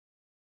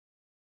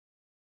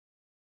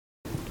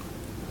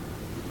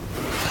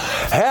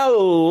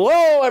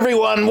Hello,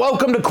 everyone.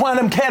 Welcome to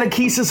Quantum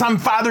Catechesis. I'm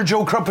Father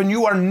Joe Krupp, and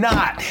you are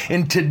not.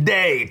 And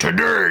today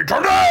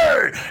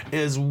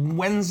is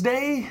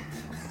Wednesday.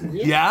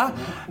 Yeah,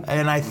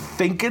 and I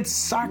think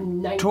it's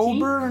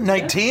October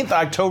 19th,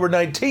 October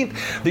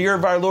 19th, the year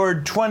of our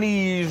Lord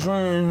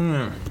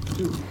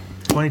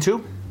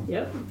 2022.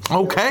 Yep.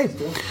 Okay.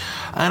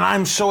 And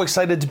I'm so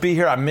excited to be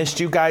here. I missed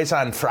you guys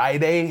on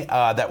Friday.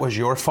 That was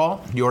your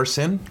fault, your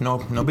sin. No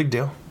big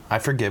deal. I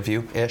forgive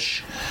you,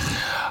 ish.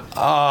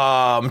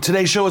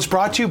 Today's show is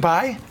brought to you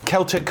by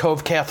Celtic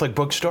Cove Catholic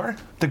Bookstore,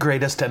 the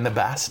greatest and the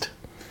best.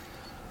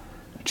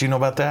 Do you know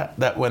about that?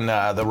 That when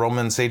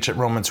the ancient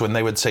Romans, when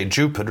they would say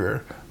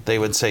Jupiter, they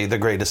would say the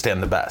greatest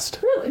and the best.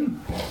 Really?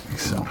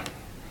 So,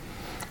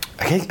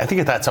 I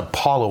think that's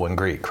Apollo in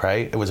Greek,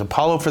 right? It was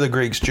Apollo for the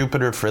Greeks,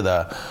 Jupiter for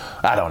the,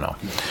 I don't know.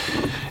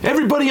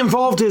 Everybody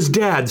involved is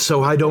dead,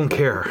 so I don't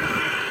care.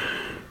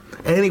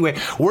 Anyway,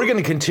 we're going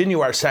to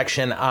continue our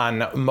section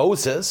on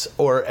Moses,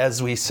 or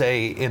as we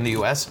say in the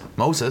U.S.,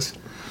 Moses.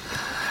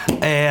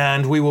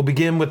 And we will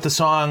begin with the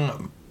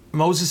song,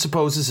 Moses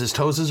supposes his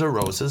toes are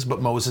roses,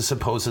 but Moses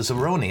supposes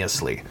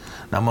erroneously.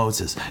 Now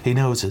Moses, he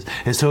knows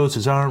his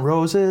toes aren't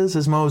roses,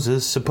 as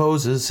Moses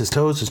supposes his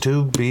toes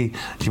to be. Do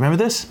you remember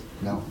this?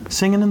 No.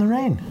 Singing in the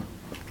rain.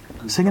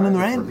 Singing in the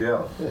rain?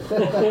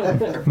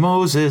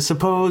 Moses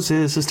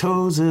supposes his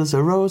toes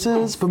are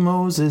roses, but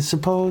Moses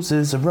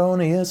supposes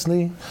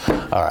erroneously.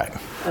 All right.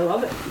 I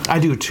love it. I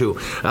do too.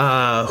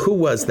 Who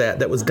was that?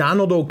 That was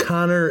Donald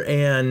O'Connor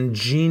and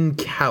Gene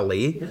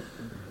Kelly.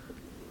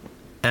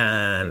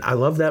 And I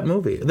love that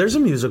movie. There's a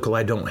musical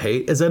I don't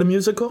hate. Is that a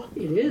musical?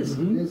 It is.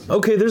 Mm-hmm.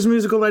 Okay, there's a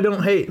musical I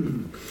don't hate.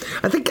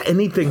 I think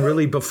anything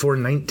really before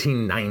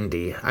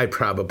 1990 I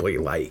probably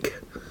like.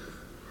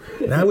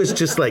 That was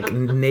just like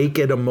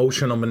naked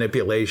emotional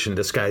manipulation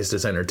disguised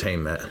as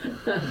entertainment.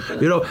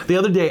 You know, the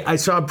other day I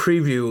saw a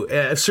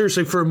preview,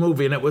 seriously, for a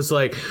movie, and it was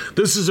like,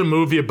 this is a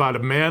movie about a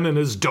man and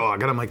his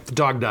dog. And I'm like, the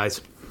dog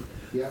dies.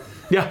 Yeah.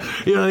 Yeah,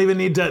 you don't even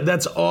need to,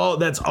 that's all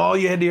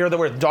you had to hear, the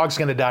word, the dog's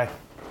gonna die.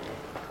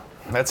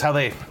 That's how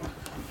they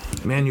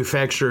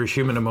manufacture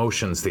human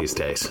emotions these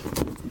days.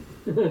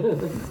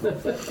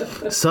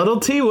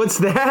 Subtlety? What's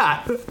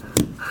that?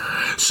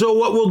 So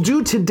what we'll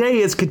do today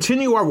is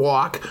continue our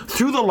walk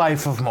through the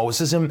life of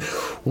Moses. And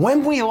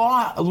when we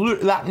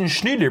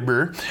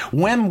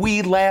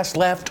last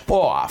left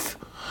off,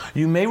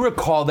 you may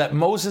recall that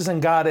Moses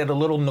and God had a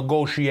little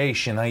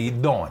negotiation. How you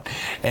doing?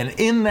 And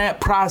in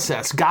that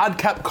process, God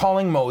kept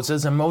calling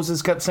Moses, and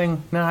Moses kept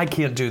saying, no, I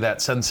can't do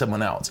that. Send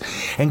someone else.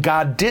 And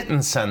God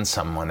didn't send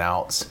someone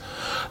else.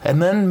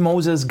 And then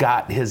Moses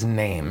got his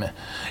name.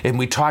 And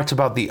we talked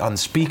about the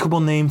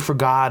unspeakable name for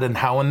God and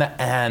how in the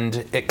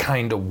end it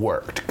kind of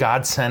worked.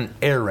 God sent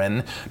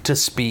Aaron to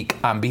speak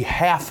on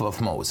behalf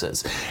of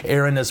Moses.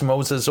 Aaron is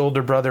Moses'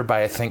 older brother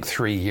by, I think,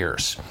 3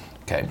 years.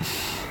 Okay.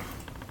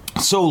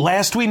 So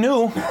last we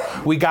knew,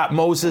 we got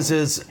Moses?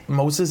 Is it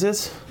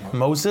Moses or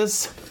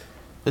Moses?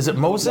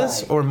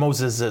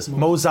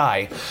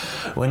 Mosai.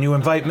 When you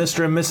invite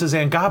Mr. and Mrs.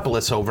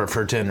 Angopoulos over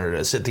for dinner,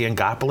 is it the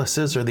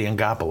Angopolises or the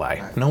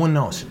Angopoli? No one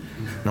knows.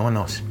 No one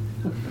knows.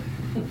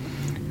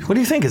 What do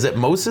you think? Is it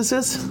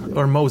Moses's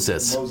or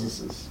Moses?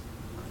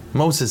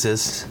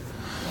 Moses's.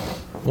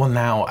 Well,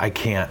 now I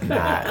can't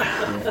not.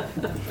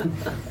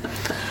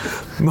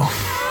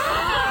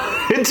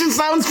 It just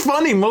sounds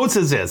funny,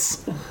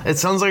 Moses's. It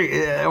sounds like,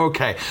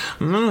 okay.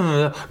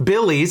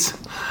 Billy's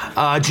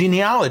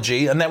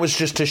genealogy, and that was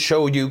just to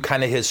show you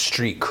kind of his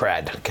street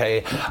cred,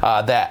 okay?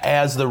 That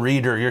as the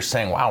reader, you're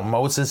saying, wow,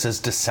 Moses is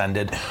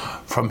descended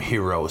from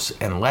heroes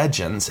and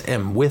legends.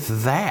 And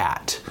with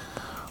that,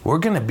 we're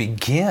going to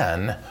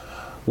begin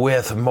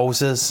with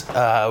Moses.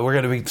 We're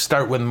going to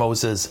start with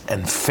Moses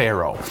and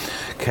Pharaoh,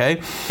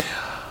 okay?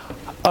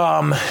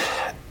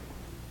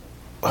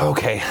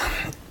 Okay.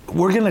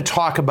 We're going to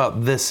talk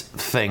about this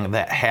thing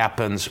that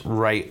happens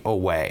right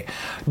away.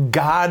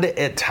 God,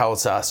 it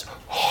tells us,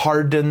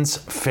 hardens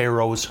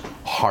Pharaoh's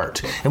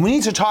heart. And we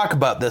need to talk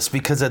about this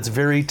because it's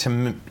very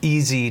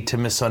easy to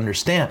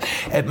misunderstand.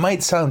 It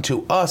might sound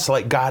to us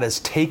like God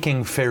is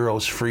taking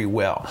Pharaoh's free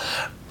will.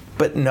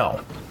 But no.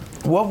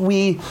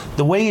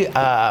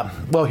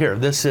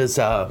 This is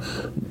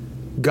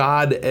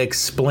God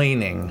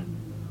explaining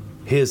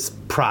his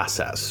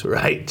process,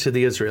 right, to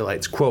the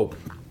Israelites. Quote,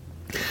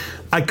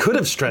 I could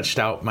have stretched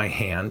out my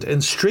hand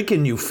and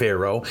stricken you,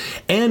 Pharaoh,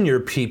 and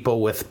your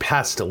people with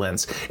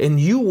pestilence,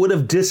 and you would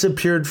have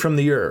disappeared from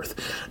the earth.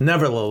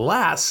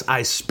 Nevertheless,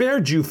 I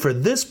spared you for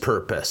this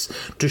purpose,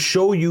 to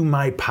show you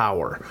my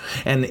power,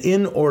 and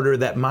in order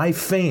that my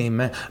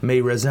fame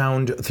may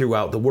resound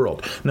throughout the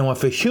world. Now,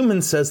 if a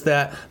human says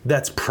that,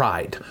 that's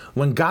pride.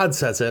 When God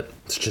says it,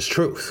 it's just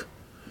truth.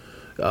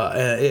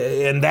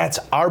 And that's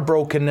our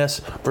brokenness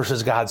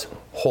versus God's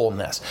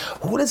wholeness.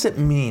 What does it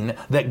mean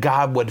that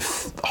God would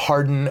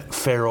harden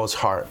Pharaoh's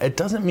heart? It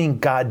doesn't mean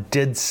God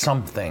did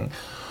something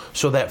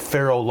so that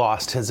Pharaoh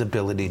lost his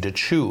ability to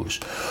choose.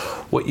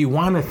 What you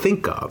want to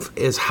think of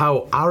is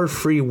how our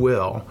free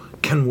will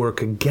can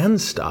work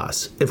against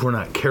us if we're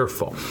not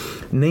careful.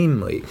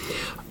 Namely,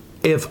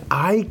 if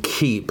I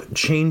keep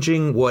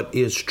changing what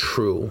is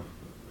true,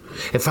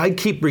 if I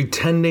keep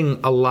pretending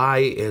a lie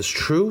is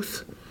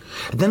truth,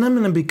 then I'm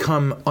going to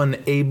become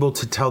unable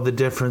to tell the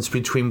difference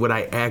between what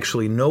I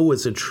actually know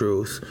is a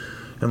truth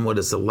and what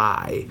is a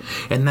lie.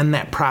 And then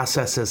that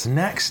process's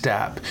next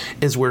step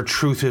is where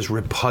truth is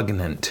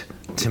repugnant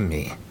to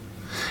me.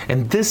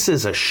 And this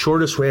is the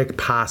shortest way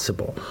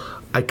possible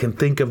I can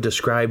think of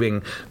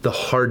describing the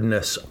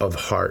hardness of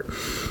heart.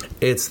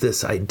 It's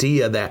this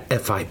idea that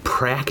if I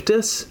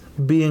practice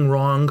being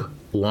wrong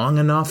long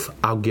enough,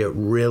 I'll get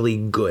really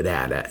good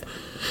at it.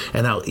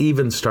 And I'll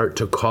even start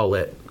to call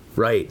it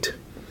right.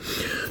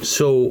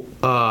 So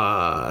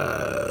I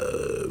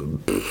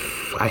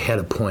had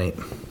a point,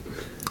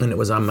 and it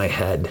was on my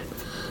head,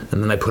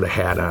 and then I put a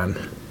hat on.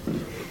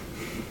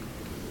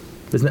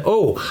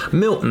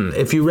 Milton.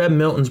 If you read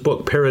Milton's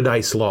book,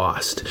 Paradise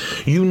Lost,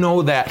 you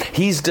know that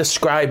he's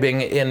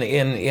describing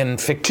in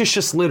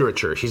fictitious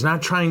literature. He's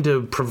not trying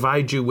to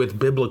provide you with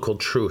biblical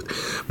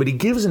truth, but he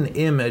gives an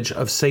image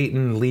of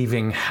Satan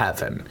leaving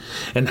heaven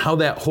and how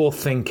that whole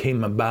thing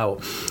came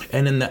about.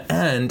 And in the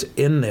end,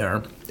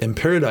 in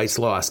Paradise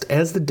Lost,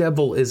 as the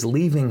devil is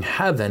leaving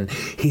heaven,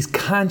 he's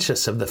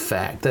conscious of the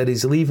fact that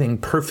he's leaving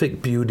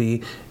perfect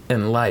beauty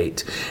and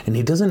light, and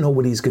he doesn't know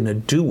what he's going to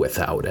do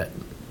without it.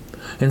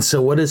 And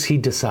so what does he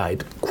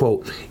decide?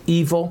 Quote,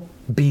 "Evil,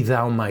 be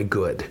thou my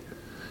good.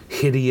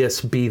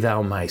 Hideous, be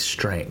thou my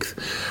strength."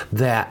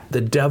 That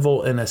the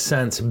devil, in a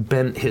sense,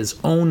 bent his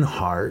own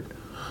heart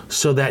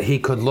so that he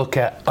could look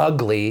at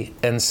ugly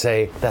and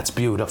say, that's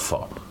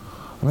beautiful.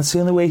 And that's the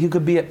only way he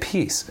could be at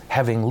peace,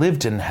 having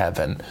lived in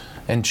heaven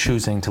and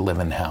choosing to live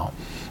in hell.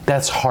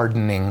 That's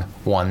hardening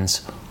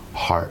one's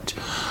heart.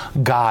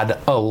 God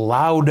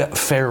allowed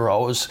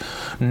Pharaoh's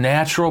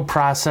natural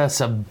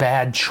process of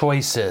bad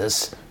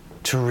choices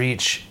to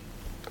reach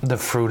the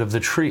fruit of the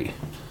tree.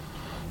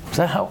 Does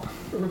that help?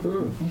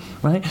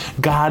 Mm-hmm. Right?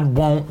 God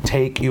won't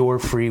take your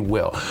free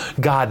will.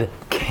 God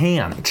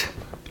can't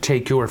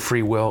take your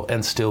free will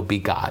and still be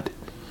God.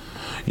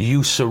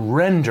 You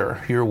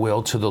surrender your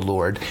will to the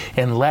Lord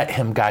and let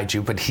him guide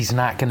you, but he's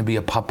not going to be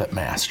a puppet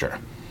master.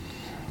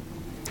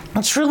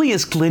 That's really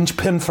his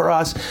linchpin for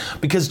us,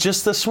 because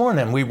just this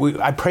morning,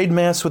 I prayed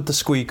Mass with the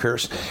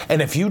Squeakers,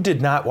 and if you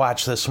did not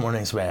watch this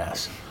morning's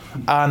Mass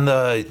on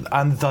the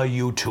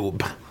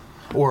YouTube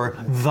or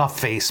the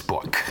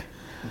Facebook,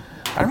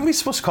 aren't we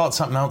supposed to call it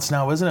something else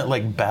now? Isn't it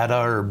like Beta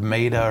or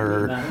Meta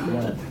or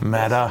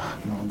Meta?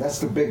 No, that's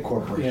the big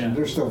corporation. Yeah.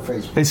 They're still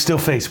Facebook. It's still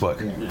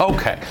Facebook. Yeah.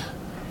 Okay.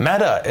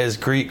 Meta is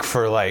Greek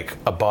for like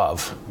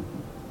above.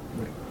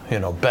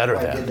 Better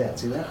than. I did that,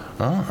 see that?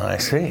 Oh, I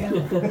see.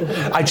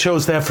 I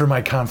chose that for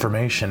my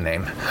confirmation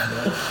name.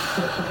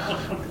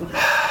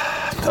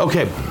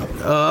 Okay.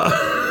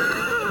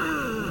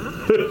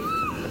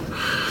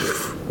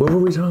 What were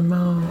we talking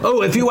about?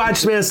 Oh, if you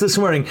watched Mass this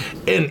morning,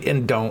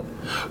 and don't,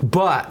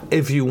 but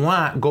if you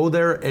want, go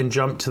there and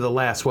jump to the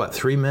last,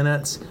 3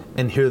 minutes,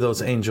 and hear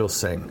those angels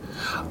sing.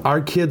 Our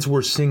kids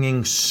were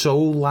singing so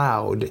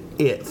loud,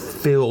 it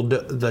filled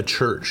the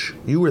church.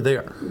 You were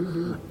there.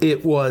 Mm-hmm.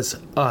 It was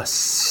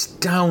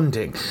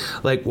astounding.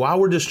 Like, while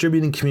we're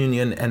distributing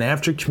communion, and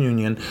after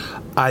communion,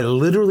 I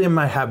literally in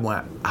my head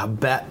went, I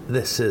bet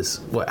this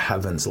is what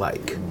heaven's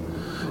like.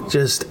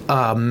 Just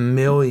a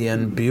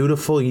million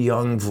beautiful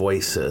young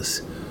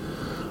voices.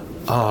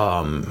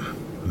 Man,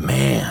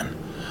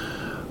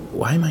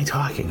 why am I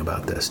talking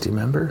about this? Do you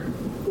remember?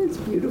 It's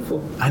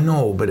beautiful. I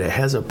know, but it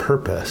has a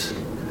purpose.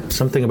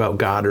 Something about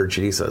God or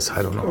Jesus.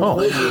 I don't know.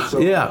 Oh,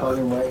 yeah.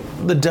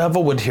 The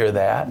devil would hear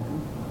that,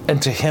 and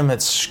to him,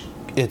 it's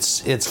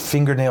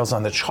fingernails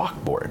on the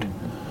chalkboard.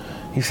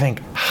 You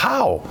think,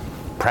 how?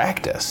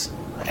 Practice.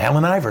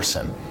 Allen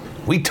Iverson.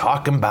 We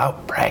talking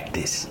about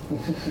practice.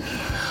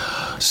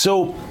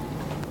 So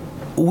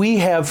we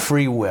have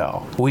free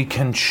will. We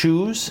can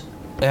choose,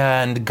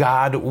 and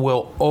God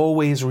will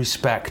always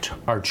respect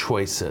our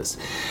choices.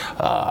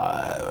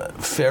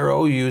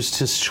 Pharaoh used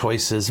his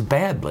choices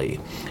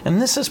badly.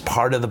 And this is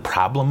part of the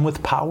problem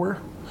with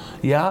power.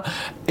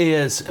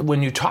 Is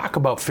when you talk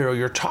about Pharaoh,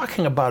 you're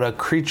talking about a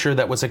creature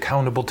that was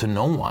accountable to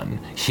no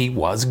one. He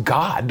was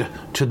God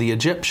to the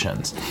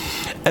Egyptians.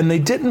 And they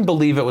didn't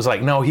believe it was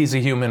like, no, he's a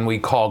human, we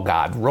call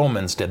God.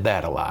 Romans did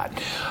that a lot.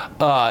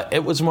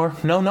 It was more,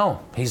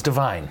 no, he's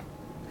divine.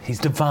 He's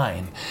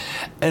divine.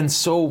 And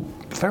so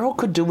Pharaoh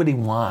could do what he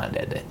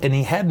wanted, and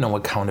he had no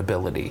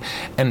accountability.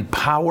 And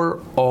power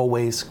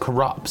always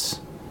corrupts.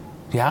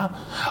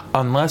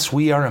 Unless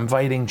we are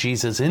inviting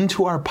Jesus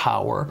into our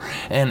power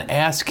and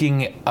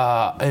asking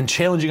and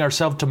challenging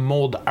ourselves to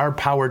mold our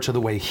power to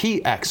the way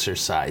he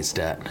exercised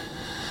it,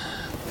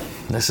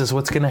 this is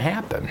what's going to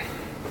happen.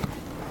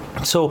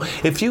 So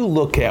if you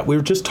look at, we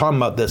were just talking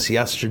about this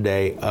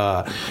yesterday,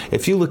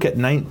 if you look at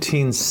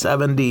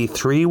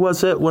 1973,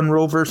 was it, when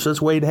Roe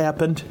versus Wade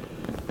happened?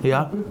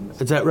 Yeah?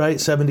 Is that right,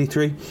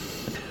 73?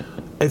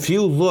 If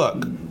you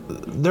look,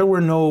 there were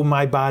no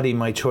my body,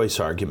 my choice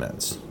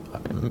arguments.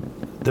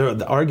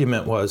 The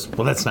argument was,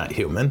 well, that's not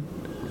human.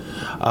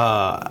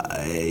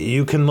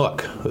 You can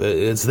look.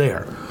 It's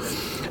there.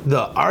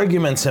 the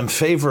arguments in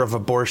favor of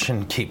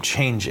abortion keep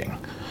changing,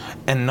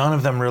 and none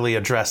of them really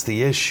address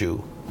the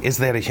issue, is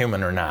that a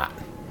human or not,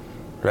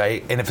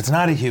 right? And if it's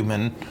not a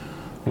human,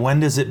 when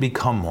does it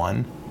become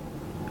one?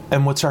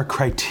 And what's our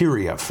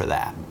criteria for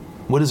that?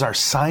 What is our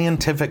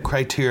scientific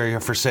criteria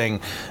for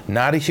saying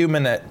not a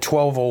human at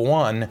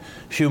 1201,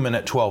 human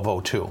at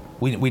 1202?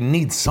 We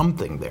need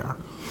something there.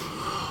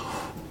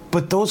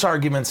 But those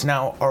arguments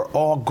now are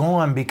all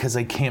gone because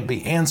they can't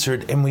be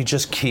answered, and we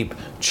just keep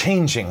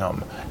changing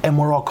them, and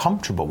we're all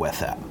comfortable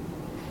with it,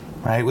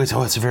 right?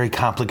 So it's a very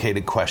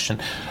complicated question.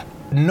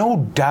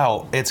 No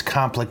doubt it's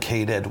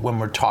complicated when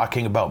we're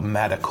talking about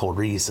medical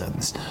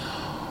reasons.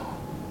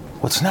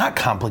 What's not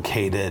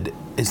complicated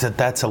is that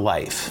that's a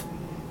life.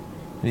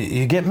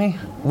 You get me?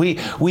 We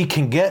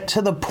can get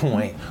to the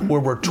point where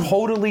we're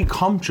totally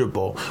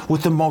comfortable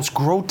with the most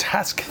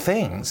grotesque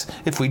things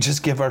if we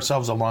just give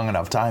ourselves a long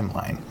enough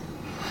timeline.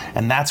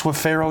 And that's what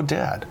Pharaoh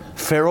did.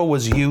 Pharaoh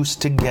was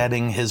used to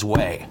getting his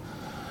way.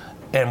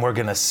 And we're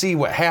going to see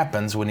what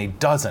happens when he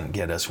doesn't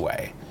get his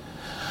way.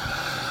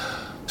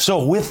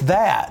 So with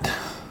that,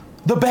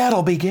 the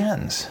battle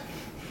begins.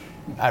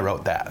 I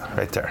wrote that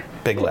right there,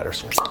 big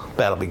letters.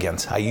 Battle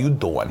begins. How you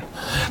doing?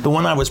 The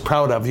one I was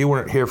proud of, you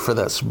weren't here for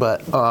this,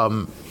 but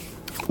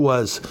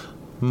was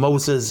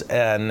Moses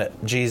and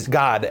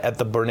God at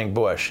the burning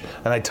bush.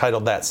 And I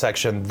titled that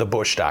section, The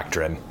Bush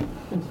Doctrine.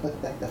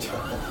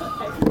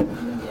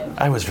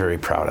 I was very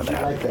proud of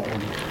that. I like that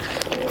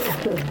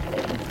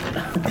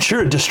one.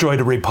 Sure, it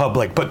destroyed a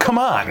republic, but come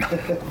on.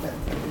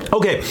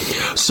 Okay,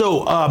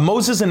 so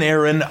Moses and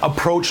Aaron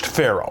approached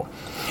Pharaoh,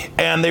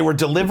 and they were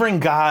delivering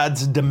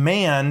God's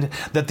demand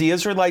that the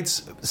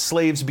Israelites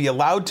slaves be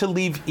allowed to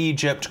leave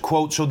Egypt,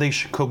 quote, so they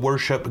could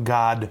worship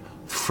God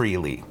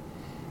freely.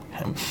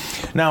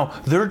 Now,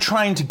 they're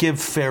trying to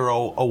give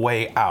Pharaoh a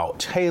way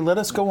out. Hey, let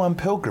us go on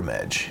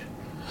pilgrimage.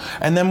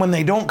 And then when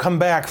they don't come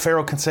back,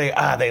 Pharaoh can say,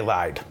 they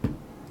lied.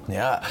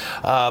 Yeah,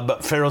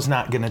 but Pharaoh's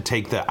not going to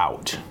take the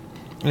out.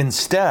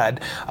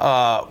 Instead,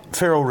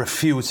 Pharaoh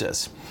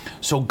refuses.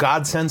 So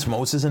God sends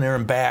Moses and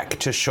Aaron back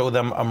to show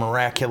them a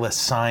miraculous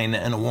sign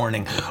and a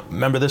warning.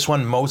 Remember this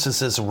one?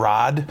 Moses'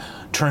 rod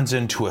turns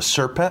into a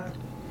serpent.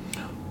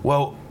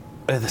 Well,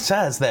 it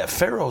says that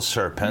Pharaoh's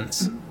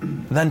serpents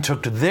then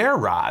took their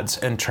rods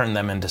and turned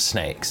them into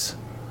snakes.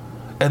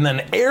 And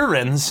then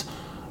Aaron's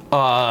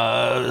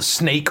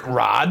snake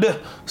rod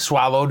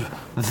swallowed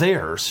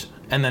theirs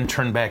and then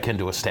turned back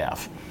into a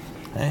staff.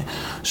 Okay?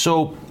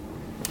 So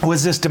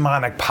was this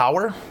demonic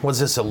power? Was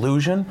this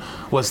illusion?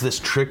 Was this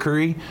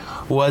trickery?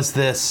 Was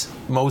this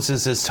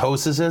Moses'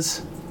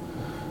 Toses's?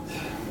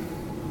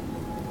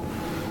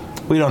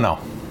 We don't know.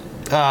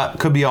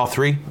 Could be all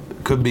three.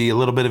 Could be a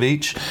little bit of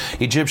each.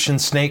 Egyptian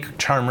snake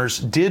charmers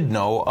did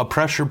know a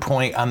pressure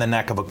point on the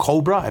neck of a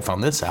cobra, I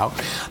found this out,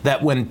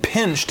 that when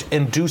pinched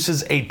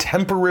induces a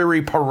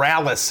temporary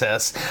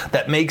paralysis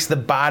that makes the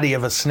body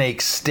of a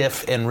snake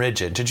stiff and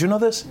rigid. Did you know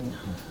this?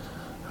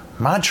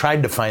 Ma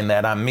tried to find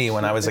that on me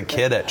when I was a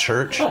kid at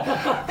church,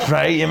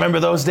 right? You remember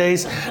those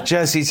days?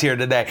 Jesse's here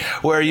today,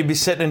 where you'd be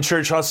sitting in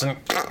church house and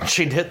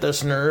she'd hit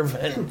this nerve.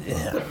 And,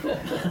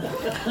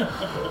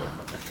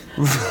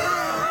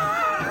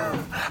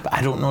 But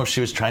I don't know if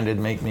she was trying to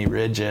make me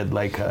rigid.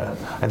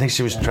 I think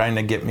she was trying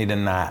to get me to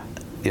not,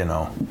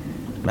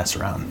 mess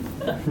around.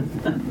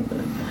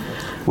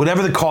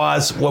 Whatever the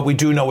cause, what we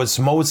do know is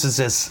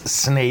Moses'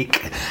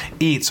 snake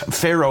eats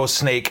Pharaoh's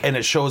snake, and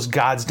it shows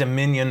God's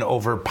dominion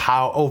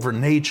over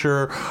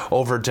nature,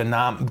 over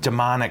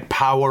demonic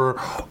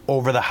power,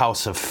 over the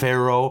house of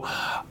Pharaoh.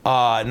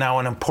 Now,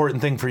 an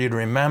important thing for you to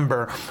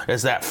remember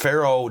is that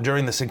Pharaoh,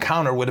 during this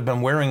encounter, would have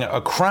been wearing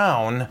a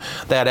crown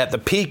that at the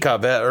peak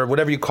of it, or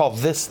whatever you call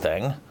this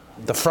thing,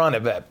 the front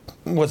of it,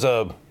 was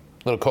a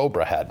little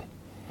cobra head,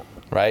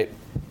 right?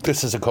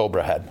 This is a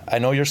cobra head. I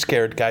know you're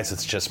scared, guys.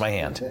 It's just my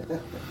hand.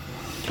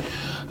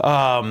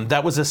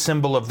 That was a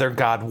symbol of their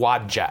god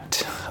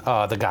Wadjet,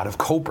 the god of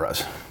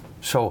cobras.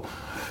 So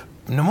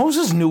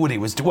Moses knew what he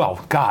was doing.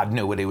 Well, God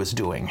knew what he was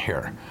doing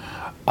here.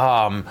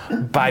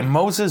 By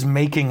Moses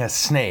making a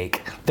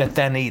snake that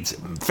then eats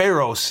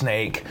Pharaoh's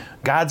snake,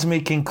 God's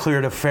making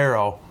clear to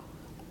Pharaoh,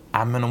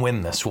 I'm going to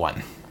win this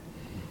one.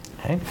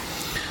 Okay?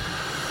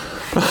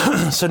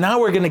 So now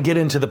we're going to get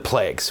into the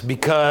plagues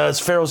because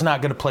Pharaoh's not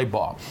going to play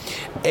ball.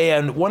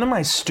 And one of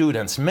my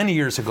students many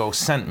years ago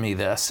sent me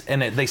this,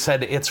 and they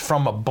said it's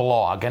from a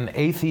blog, an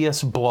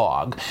atheist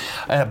blog,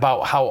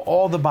 about how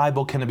all the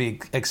Bible can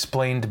be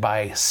explained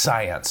by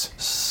science.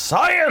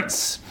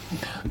 Science!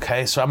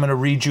 Okay, so I'm going to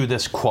read you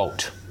this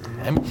quote.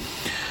 Okay?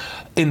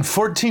 In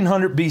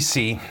 1400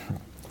 BC,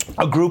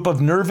 a group of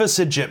nervous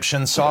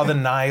Egyptians saw the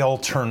Nile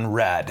turn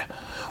red.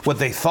 What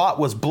they thought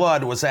was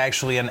blood was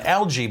actually an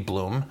algae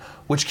bloom,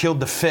 which killed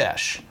the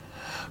fish.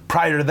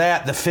 Prior to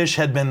that, the fish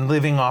had been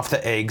living off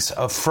the eggs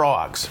of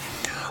frogs.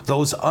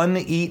 Those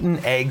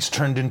uneaten eggs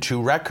turned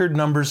into record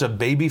numbers of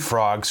baby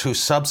frogs who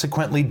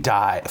subsequently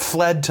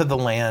fled to the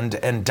land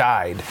and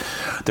died.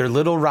 Their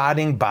little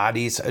rotting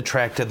bodies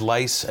attracted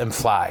lice and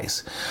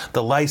flies.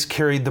 The lice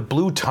carried the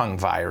blue tongue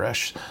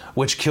virus,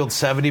 which killed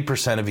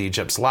 70% of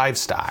Egypt's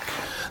livestock.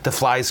 The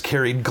flies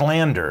carried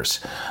glanders,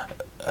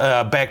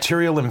 a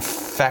bacterial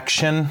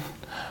infection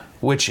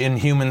which in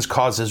humans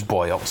causes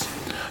boils.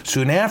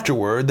 Soon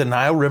afterward, the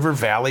Nile River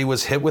Valley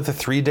was hit with a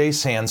 3-day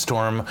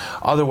sandstorm,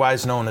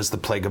 otherwise known as the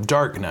Plague of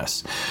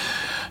Darkness.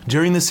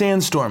 During the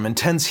sandstorm,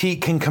 intense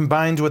heat can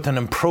combine with an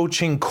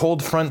approaching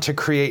cold front to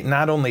create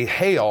not only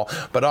hail,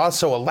 but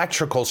also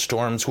electrical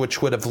storms,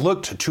 which would have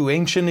looked to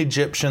ancient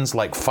Egyptians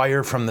like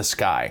fire from the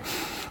sky.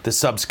 The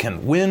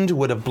subsequent wind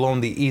would have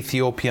blown the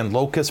Ethiopian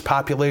locust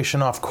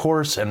population off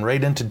course and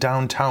right into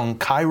downtown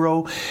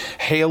Cairo.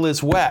 Hail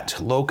is wet.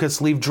 Locusts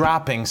leave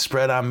droppings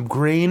spread on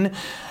grain,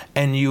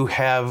 and you've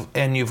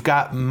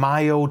got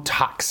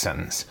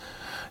myotoxins.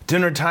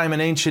 Dinner time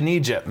in ancient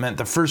Egypt meant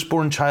the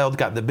firstborn child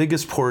got the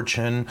biggest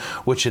portion,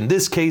 which in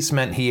this case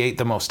meant he ate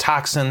the most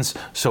toxins,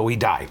 so he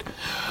died.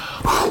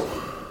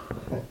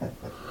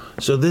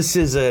 So this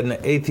is an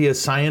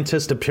atheist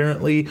scientist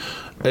apparently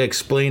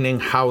explaining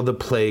how the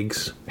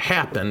plagues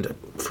happened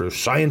for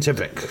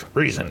scientific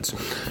reasons.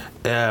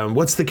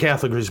 What's the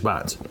Catholic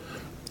response?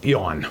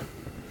 Yawn.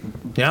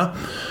 Yeah?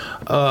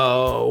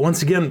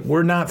 Once again,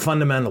 we're not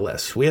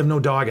fundamentalists. We have no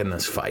dog in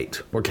this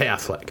fight. We're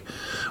Catholic.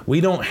 We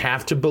don't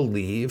have to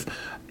believe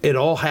it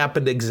all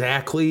happened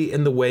exactly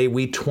in the way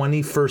we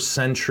 21st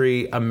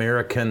century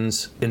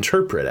Americans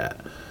interpret it.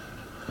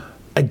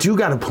 I do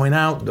got to point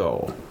out,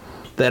 though,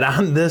 that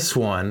on this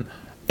one,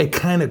 it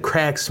kind of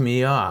cracks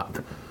me up.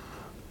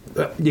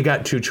 You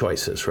got two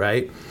choices,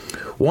 right?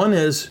 One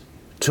is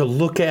to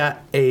look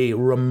at a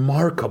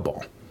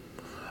remarkable,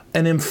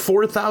 and in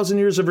 4,000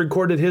 years of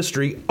recorded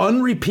history,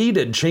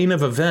 unrepeated chain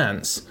of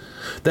events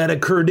that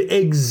occurred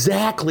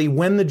exactly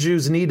when the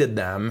Jews needed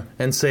them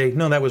and say,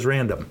 no, that was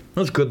random.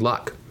 That was good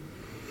luck.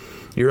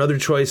 Your other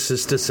choice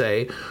is to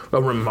say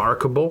a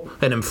remarkable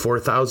and in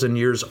 4,000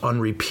 years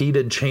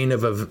unrepeated chain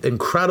of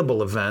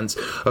incredible events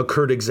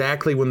occurred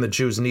exactly when the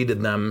Jews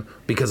needed them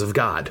because of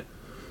God.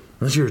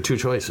 Those are your two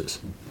choices,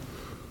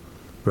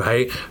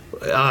 right?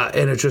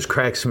 And it just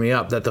cracks me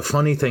up that the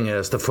funny thing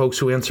is the folks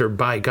who answer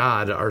by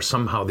God are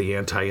somehow the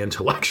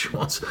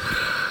anti-intellectuals.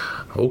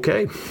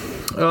 Okay.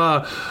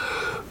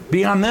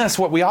 Beyond this,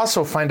 what we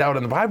also find out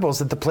in the Bible is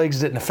that the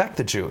plagues didn't affect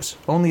the Jews,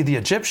 only the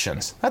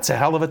Egyptians. That's a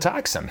hell of a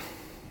toxin.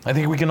 I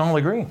think we can all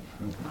agree.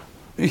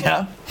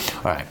 Yeah?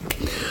 All right.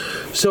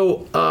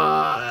 So,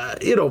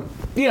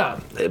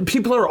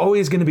 people are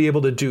always going to be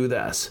able to do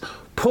this.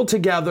 Pull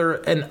together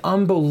an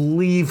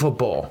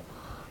unbelievable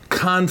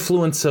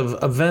confluence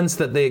of events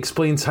that they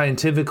explain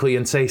scientifically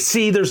and say,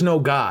 see, there's no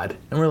God.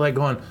 And we're like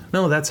going,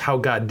 no, that's how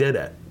God did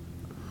it.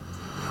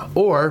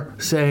 Or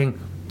saying,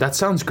 that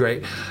sounds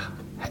great.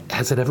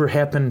 Has it ever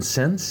happened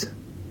since?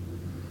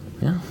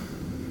 Yeah.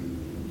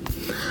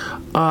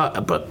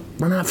 But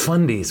we're not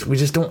fundies. We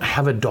just don't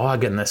have a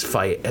dog in this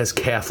fight as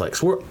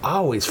Catholics. We're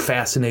always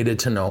fascinated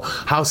to know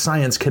how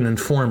science can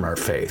inform our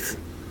faith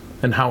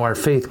and how our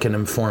faith can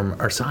inform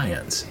our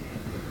science.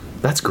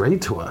 That's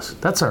great to us.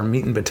 That's our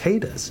meat and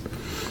potatoes.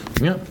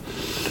 Yeah.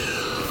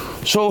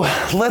 So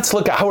let's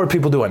look at how are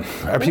people doing.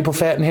 Are people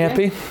fat and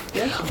happy?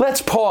 Yeah.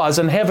 Let's pause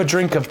and have a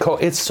drink of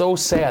Coke. It's so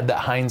sad that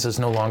Heinz is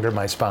no longer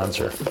my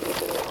sponsor.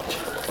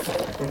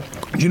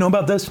 Do you know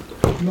about this?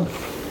 No.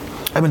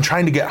 I've been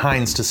trying to get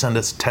Heinz to send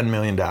us $10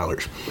 million.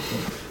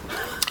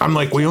 I'm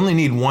like, we only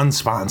need one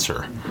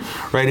sponsor,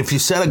 right? If you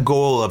set a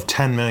goal of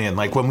 10 million,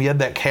 like when we had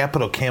that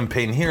capital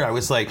campaign here, I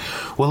was like,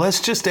 well, let's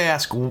just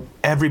ask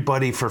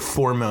everybody for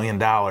 $4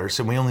 million,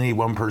 and we only need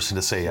one person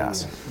to say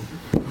yes.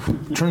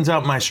 Turns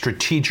out my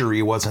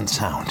strategery wasn't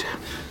sound.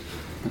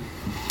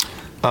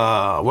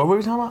 What were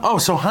we talking about? Oh,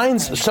 so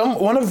Heinz,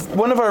 one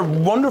of our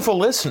wonderful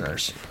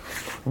listeners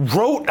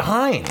wrote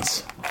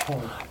Heinz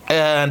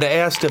and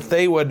asked if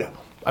they would,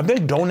 I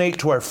think, donate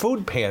to our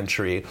food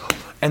pantry.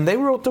 And they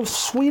wrote the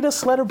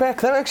sweetest letter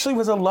back. That actually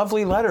was a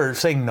lovely letter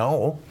saying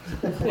no.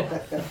 So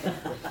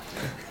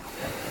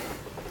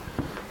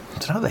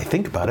now that I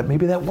think about it,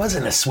 maybe that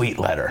wasn't a sweet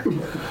letter.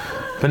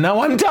 But now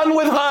I'm done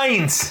with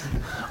Heinz,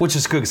 which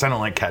is good because I don't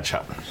like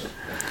ketchup.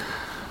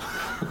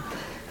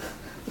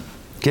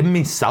 Give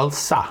me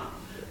salsa.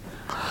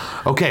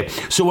 Okay,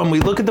 so when we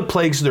look at the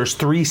plagues, there's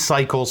 3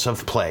 cycles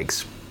of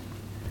plagues.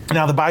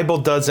 Now, the Bible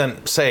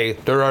doesn't say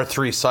there are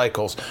 3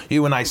 cycles.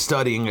 You and I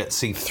studying it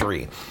see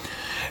 3.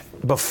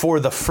 Before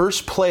the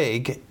first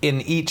plague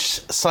in each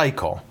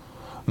cycle,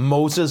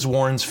 Moses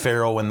warns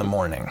Pharaoh in the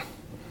morning.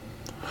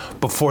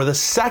 Before the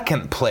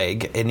second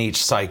plague in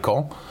each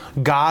cycle,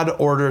 God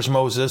orders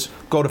Moses,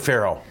 go to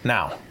Pharaoh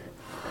now.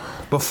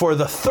 Before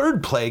the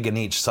third plague in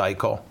each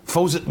cycle,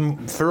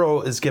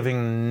 Pharaoh is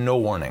giving no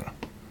warning.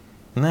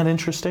 Isn't that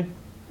interesting?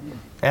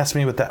 Ask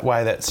me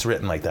why that's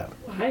written like that.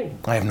 Why?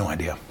 I have no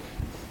idea.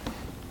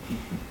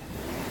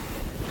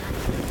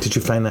 Did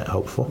you find that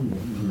helpful?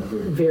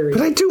 Very.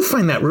 But I do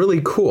find that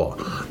really cool,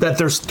 that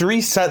there's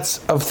 3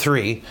 sets of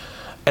 3,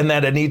 And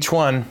that in each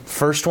one,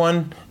 first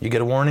one, you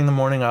get a warning the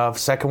morning of,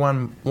 second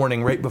one,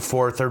 warning right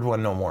before, third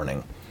one, no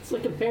warning. It's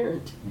like a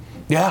parent.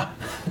 Yeah,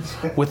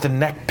 with the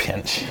neck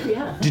pinch.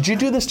 Yeah. Did you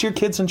do this to your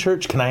kids in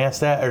church? Can I ask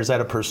that, or is that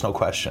a personal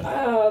question?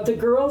 The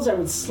girls, I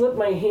would slip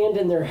my hand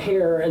in their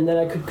hair, and then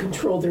I could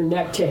control their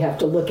neck to have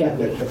to look at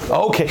me.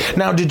 Okay.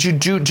 Now, did you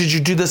do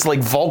this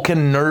like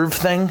Vulcan nerve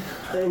thing?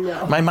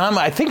 No. My mom,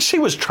 I think she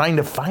was trying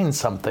to find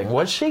something.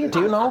 Was she?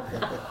 Do you know?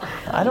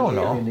 I don't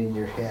know. In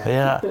your head.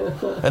 Yeah.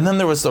 And then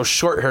there was those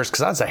short hairs,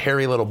 because I was a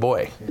hairy little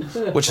boy,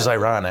 which is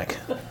ironic.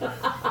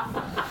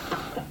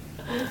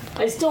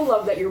 I still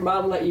love that your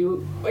mom let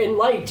you and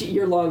liked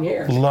your long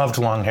hair. Loved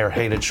long hair,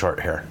 hated short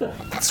hair.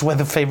 That's why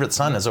the favorite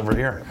son is over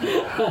here.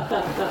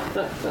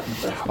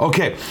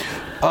 Okay.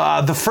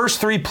 The first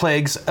 3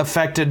 plagues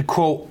affected,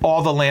 quote,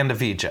 all the land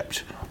of Egypt,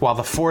 while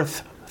the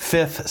 4th,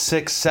 5th,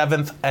 6th,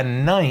 7th,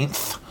 and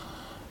 9th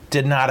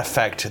did not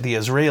affect the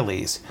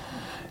Israelis.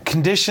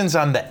 Conditions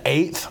on the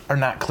 8th are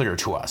not clear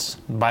to us.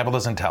 The Bible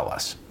doesn't tell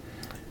us.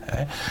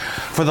 Okay.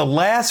 For the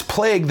last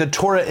plague, the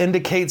Torah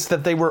indicates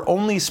that they were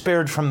only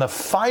spared from the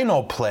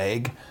final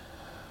plague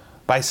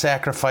by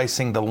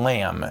sacrificing the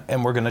lamb,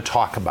 and we're going to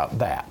talk about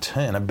that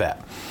in a bit.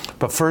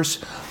 But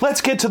first, let's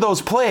get to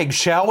those plagues,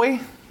 shall we?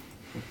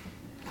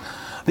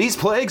 These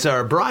plagues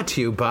are brought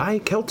to you by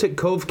Celtic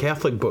Cove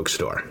Catholic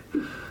Bookstore.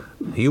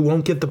 You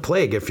won't get the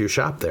plague if you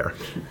shop there.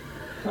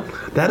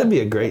 That'd be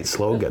a great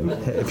slogan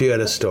if you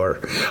had a store.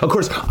 Of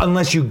course,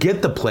 unless you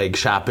get the plague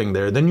shopping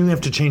there, then you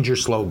have to change your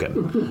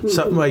slogan.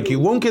 Something like, you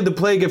won't get the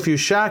plague if you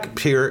shop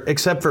here,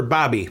 except for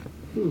Bobby.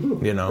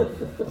 You know.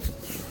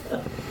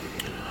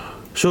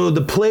 So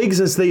the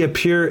plagues as they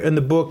appear in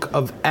the book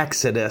of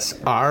Exodus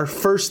are,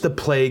 first, the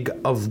plague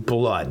of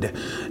blood.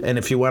 And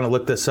if you want to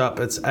look this up,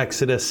 it's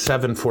Exodus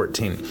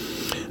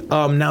 7:14.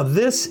 Now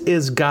this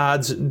is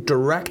God's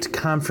direct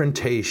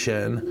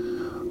confrontation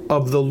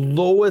of the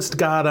lowest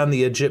god on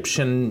the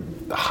Egyptian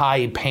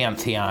high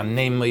pantheon,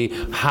 namely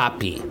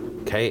Hapi.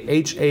 Okay,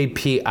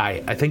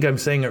 H-A-P-I. I think I'm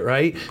saying it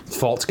right. It's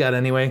false god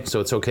anyway, so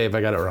it's okay if I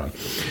got it wrong.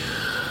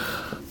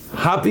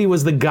 Hapi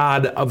was the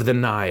god of the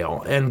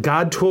Nile, and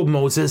God told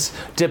Moses,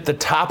 dip the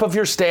top of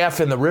your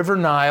staff in the river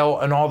Nile,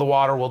 and all the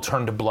water will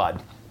turn to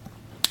blood.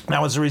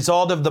 Now, as a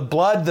result of the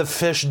blood, the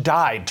fish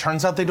died.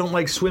 Turns out they don't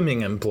like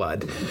swimming in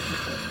blood.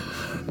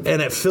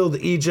 And it filled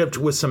Egypt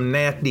with some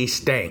nasty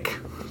stank.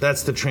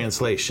 That's the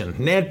translation.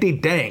 Natty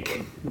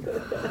dank.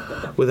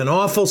 With an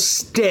awful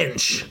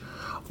stench.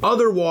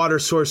 Other water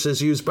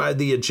sources used by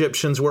the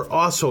Egyptians were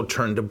also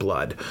turned to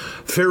blood.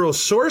 Pharaoh's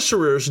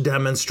sorcerers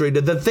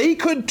demonstrated that they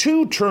could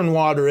too turn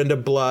water into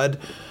blood.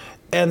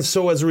 And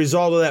so as a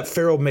result of that,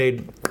 Pharaoh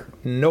made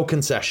no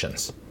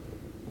concessions.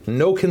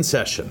 No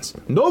concessions.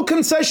 No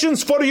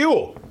concessions for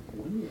you.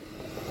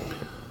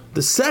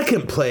 The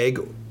second plague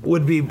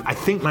would be, I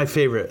think, my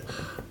favorite.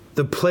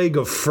 The plague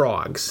of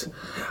frogs.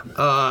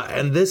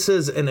 And this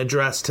is an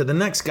address to the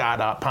next god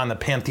up on the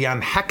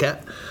pantheon,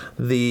 Heket,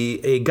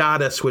 a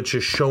goddess which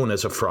is shown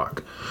as a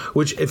frog.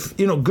 Which, if,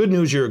 good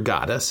news, you're a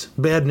goddess.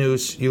 Bad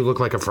news, you look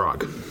like a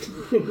frog.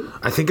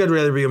 I think I'd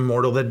rather be a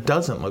mortal that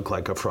doesn't look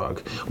like a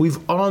frog. We've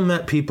all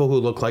met people who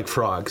look like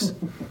frogs.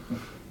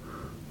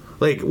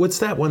 Like, what's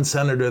that one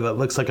senator that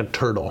looks like a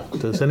turtle?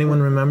 Does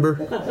anyone remember?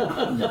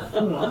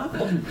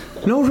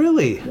 No,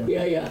 really?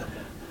 Yeah.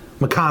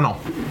 McConnell.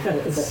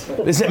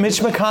 Is it Mitch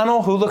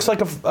McConnell who looks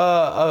like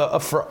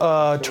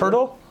a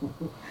turtle?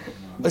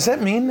 Is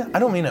that mean? I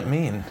don't mean it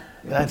mean.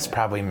 That's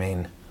probably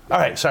mean. All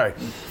right, sorry.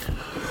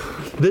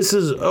 This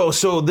is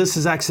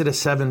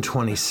Exodus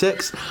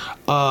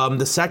 7:26.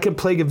 The second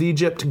plague of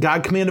Egypt,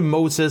 God commanded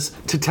Moses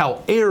to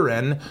tell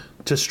Aaron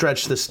to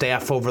stretch the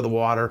staff over the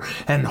water,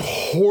 and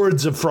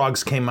hordes of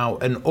frogs came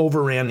out and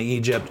overran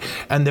Egypt,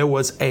 and there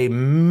was a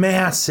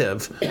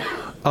massive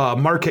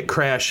market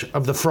crash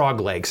of the frog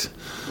legs.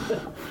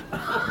 The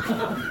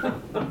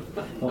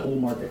whole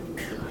market.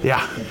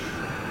 Yeah.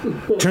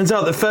 Turns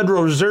out the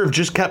Federal Reserve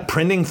just kept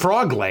printing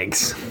frog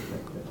legs.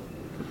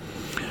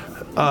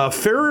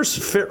 Pharaoh's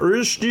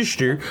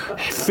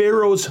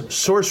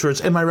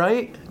sorcerers. Am I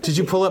right? Did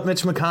you pull up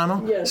Mitch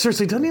McConnell? Yes.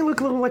 Seriously, doesn't he look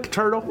a little like a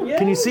turtle? Yes.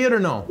 Can you see it or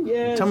no?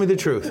 Yes. Tell me the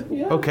truth.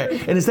 Yeah.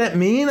 Okay. And is that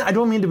mean? I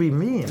don't mean to be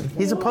mean.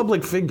 He's a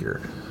public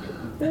figure.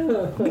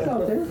 Look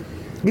out there.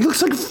 He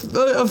looks like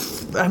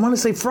I want to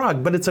say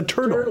frog, but it's a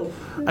turtle.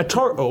 A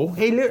turtle.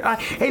 He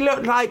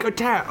looked like a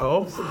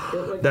turtle.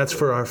 That's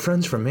for our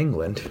friends from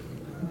England.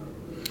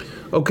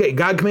 Okay,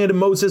 God commanded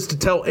Moses to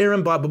tell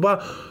Aaron, blah, blah,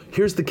 blah.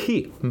 Here's the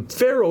key.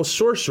 Pharaoh's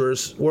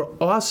sorcerers were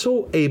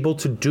also able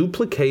to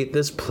duplicate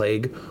this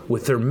plague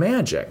with their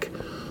magic.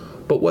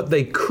 But what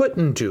they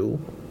couldn't do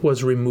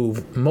was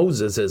remove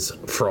Moses'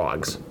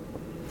 frogs.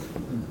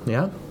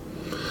 Yeah?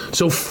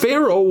 So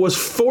Pharaoh was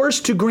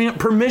forced to grant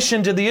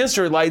permission to the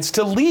Israelites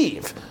to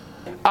leave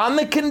on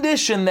the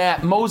condition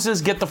that Moses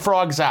get the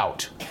frogs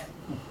out.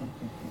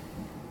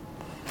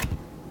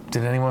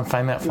 Did anyone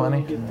find that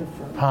funny?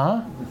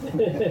 Huh?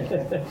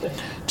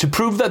 To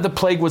prove that the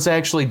plague was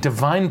actually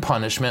divine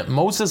punishment,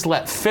 Moses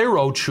let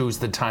Pharaoh choose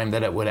the time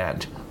that it would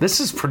end. This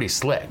is pretty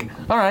slick.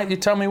 All right, you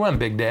tell me when,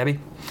 Big Daddy.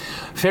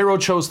 Pharaoh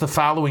chose the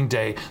following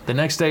day. The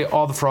next day,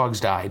 all the frogs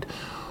died.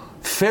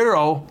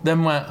 Pharaoh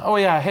then went, oh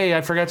yeah, hey,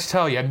 I forgot to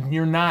tell you,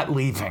 you're not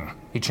leaving.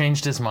 He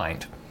changed his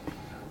mind.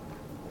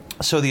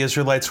 So the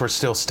Israelites were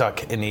still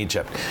stuck in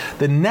Egypt.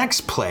 The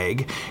next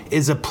plague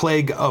is a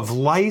plague of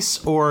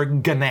lice or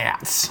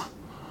gnats.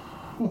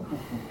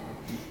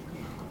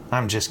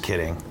 I'm just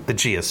kidding. The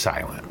G is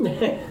silent.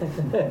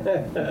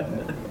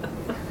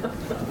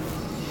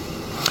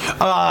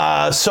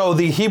 So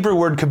the Hebrew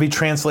word could be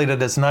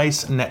translated as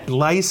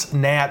lice,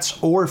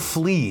 gnats, or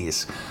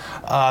fleas.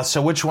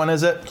 So which one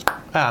is it?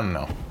 I don't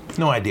know.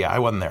 No idea. I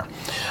wasn't there.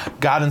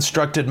 God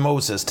instructed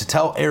Moses to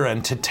tell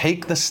Aaron to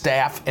take the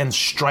staff and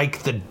strike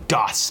the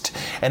dust.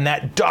 And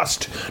that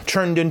dust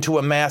turned into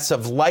a mass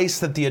of lice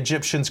that the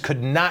Egyptians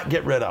could not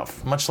get rid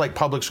of, much like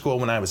public school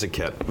when I was a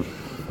kid.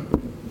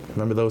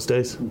 Remember those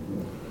days?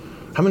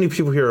 How many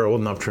people here are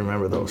old enough to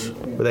remember those?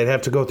 Where they'd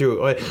have to go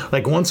through,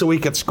 like once a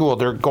week at school,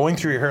 they're going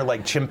through your hair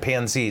like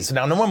chimpanzees.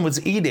 Now, no one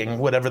was eating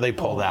whatever they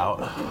pulled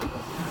out.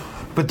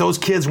 But those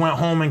kids went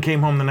home and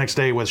came home the next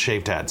day with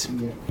shaved heads.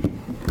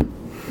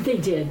 They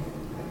did.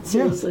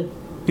 Seriously. Yeah.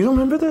 You don't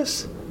remember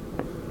this?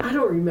 I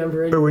don't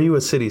remember it. Or were you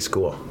a city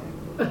school?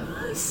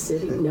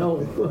 City? No.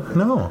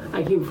 No.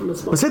 I came from a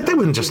small Was it? That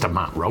wasn't just a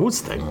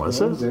Montrose thing,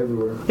 was it? It was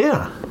everywhere.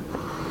 Yeah.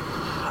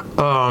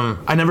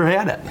 I never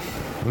had it.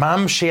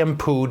 Mom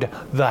shampooed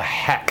the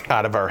heck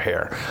out of our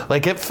hair.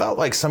 Like, it felt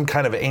like some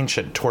kind of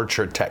ancient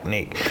torture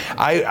technique.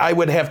 I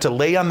would have to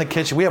lay on the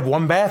kitchen. We have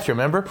one bathroom,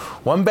 remember?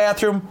 One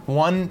bathroom,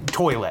 one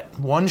toilet,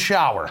 one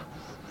shower.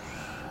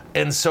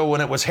 And so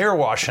when it was hair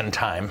washing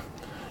time,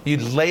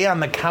 you'd lay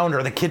on the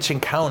counter, the kitchen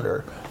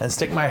counter, and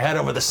stick my head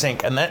over the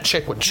sink, and that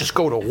chick would just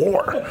go to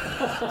war.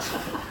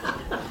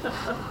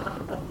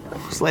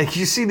 It's like,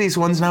 you see these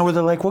ones now where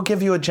they're like, we'll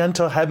give you a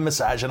gentle head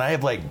massage, and I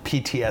have like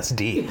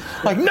PTSD.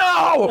 Like,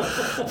 no!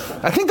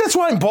 I think that's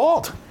why I'm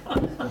bald.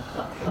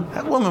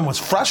 That woman was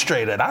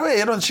frustrated.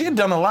 She had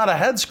done a lot of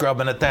head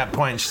scrubbing at that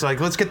point. She's like,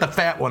 let's get the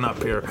fat one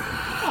up here.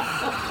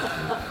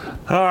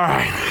 All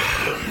right.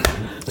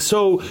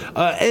 So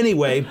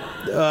anyway,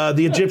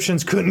 the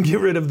Egyptians couldn't get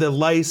rid of the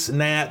lice,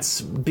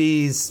 gnats,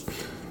 bees,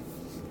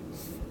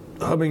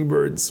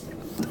 hummingbirds.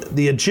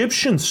 The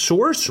Egyptian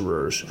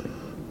sorcerers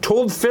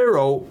told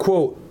Pharaoh,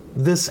 quote,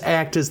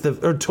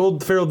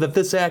 told Pharaoh that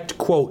this act,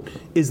 quote,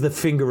 is the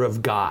finger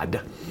of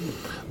God.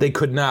 They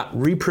could not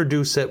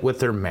reproduce it with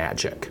their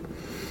magic.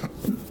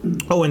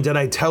 Oh, and did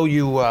I tell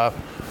you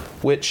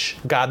which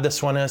god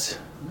this one is?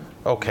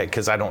 Okay,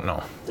 because I don't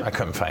know. I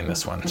couldn't find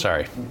this one.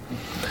 Sorry.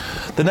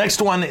 The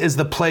next one is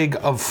the plague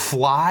of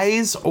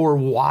flies or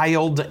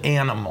wild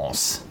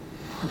animals.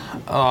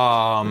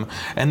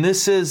 And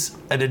this is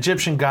an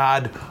Egyptian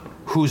god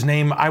whose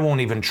name I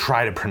won't even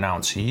try to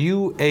pronounce.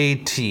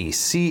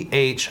 Uatchit,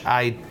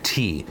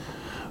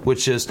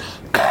 which is...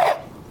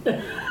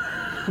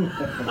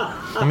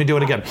 Let me do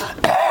it again.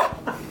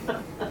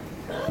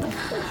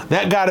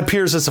 That god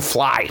appears as a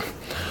fly.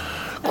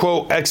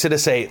 Quote,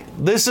 Exodus 8,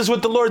 this is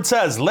what the Lord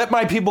says, let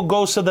my people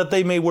go so that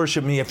they may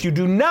worship me. If you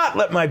do not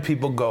let my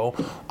people go,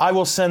 I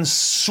will send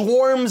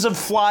swarms of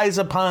flies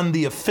upon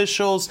the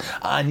officials,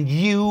 on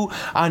you,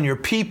 on your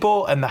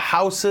people, and the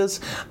houses.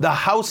 The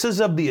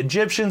houses of the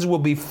Egyptians will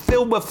be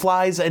filled with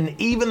flies, and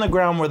even the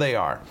ground where they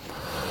are.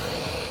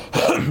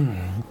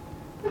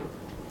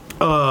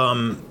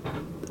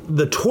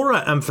 The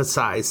Torah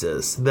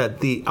emphasizes that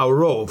the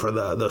arov, or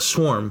the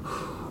swarm,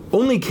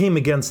 only came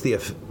against the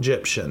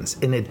Egyptians,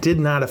 and it did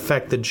not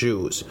affect the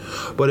Jews,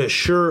 but it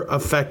sure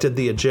affected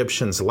the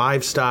Egyptians'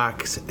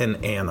 livestock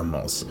and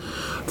animals.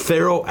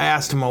 Pharaoh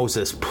asked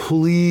Moses,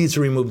 please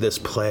remove this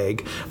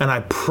plague, and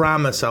I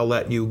promise I'll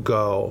let you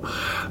go.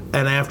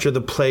 And after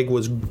the plague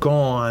was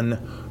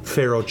gone,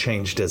 Pharaoh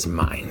changed his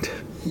mind.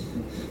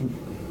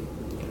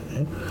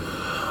 Okay.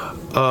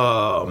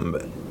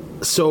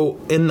 So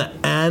in the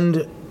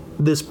end,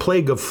 this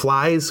plague of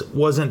flies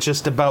wasn't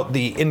just about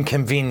the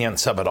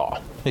inconvenience of it all.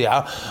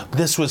 Yeah,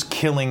 this was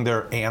killing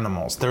their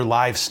animals, their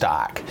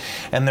livestock,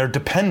 and they're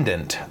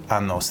dependent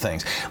on those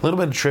things. A little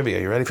bit of trivia.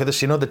 You ready for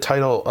this? You know the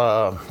title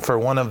for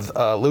one of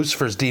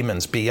Lucifer's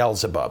demons,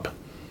 Beelzebub.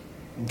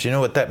 Do you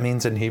know what that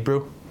means in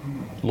Hebrew?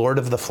 Lord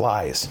of the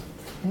Flies.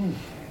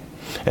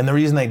 And the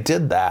reason they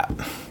did that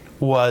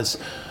was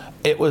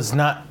it was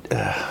not,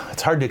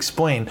 it's hard to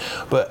explain,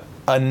 but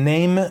a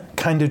name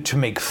kind of to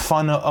make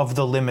fun of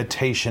the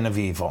limitation of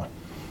evil.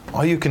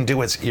 All you can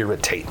do is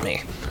irritate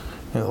me.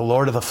 You're the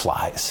Lord of the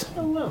Flies.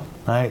 Oh, no.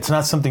 Right? It's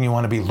not something you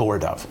want to be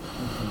Lord of.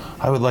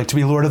 I would like to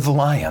be Lord of the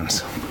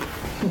Lions.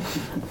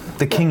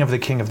 The king of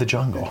the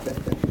jungle.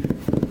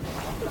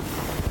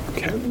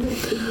 Okay.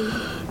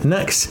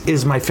 Next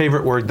is my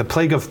favorite word, the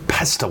plague of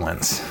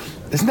pestilence.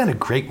 Isn't that a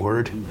great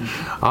word?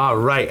 All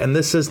right. And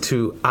this is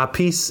to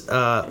Apis.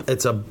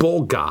 It's a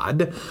bull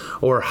god,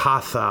 or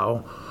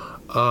Hathor,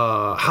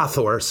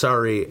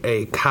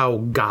 a cow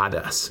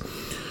goddess.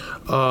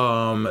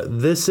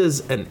 This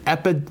is an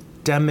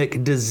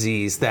epidemic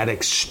disease that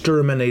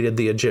exterminated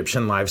the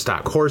Egyptian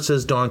livestock: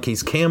 horses,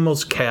 donkeys,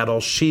 camels,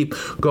 cattle, sheep,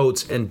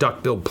 goats, and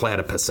duck-billed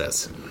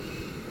platypuses.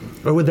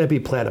 Or would that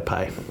be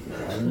platypi?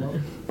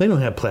 They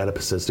don't have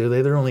platypuses, do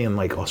they? They're only in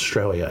like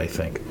Australia, I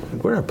think.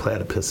 Where are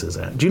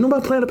platypuses at? Do you know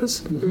about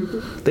platypus?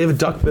 They have a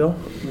duck bill.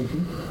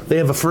 They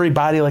have a furry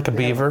body like a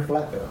beaver.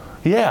 Flat bill.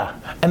 Yeah,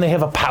 and they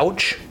have a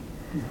pouch.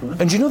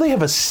 And do you know they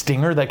have a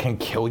stinger that can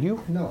kill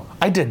you? No.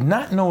 I did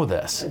not know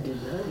this. I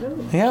did not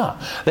know.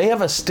 Yeah, they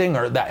have a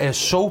stinger that is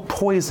so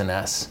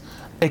poisonous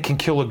it can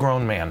kill a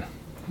grown man.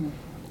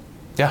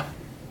 Yeah,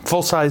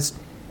 full-size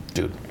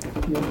dude.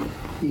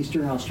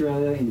 Eastern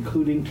Australia,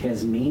 including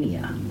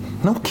Tasmania.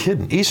 No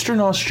kidding. Eastern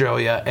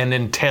Australia and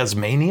in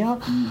Tasmania,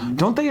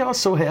 don't they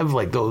also have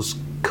like those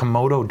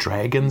Komodo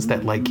dragons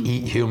that like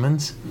eat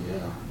humans?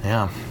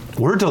 Yeah.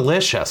 We're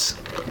delicious.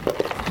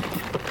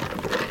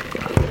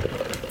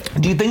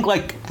 Do you think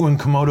like when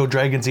Komodo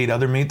dragons eat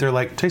other meat, they're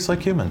like, tastes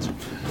like humans?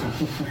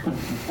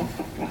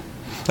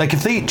 Like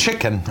if they eat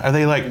chicken, are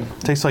they like,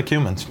 tastes like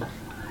humans?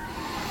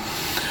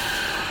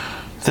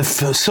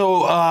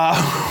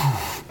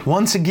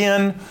 Once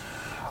again,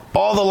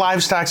 all the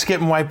livestock's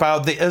getting wiped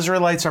out. The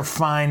Israelites are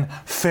fine.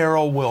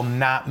 Pharaoh will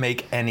not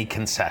make any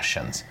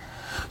concessions.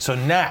 So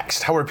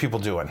next, how are people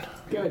doing?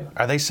 Good.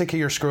 Are they sick of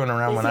your screwing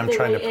around when They I'm said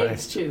trying they to lay pray?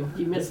 eggs too.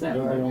 You missed that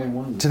They're the part. only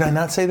ones. Did I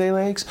not say they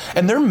lay eggs?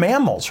 And they're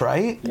mammals,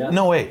 right? Yeah.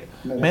 No, wait.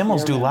 No,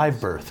 Mammals do they're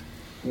live birth.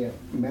 Yeah,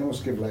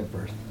 mammals give live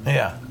birth.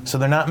 Yeah. So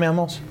they're not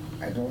mammals?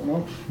 I don't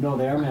know. No,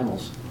 they are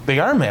mammals. They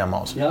are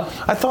mammals. Yep.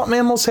 I thought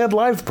mammals had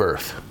live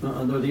birth.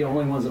 They're the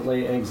only ones that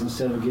lay eggs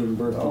instead of giving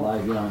birth to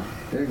live young.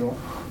 There you go.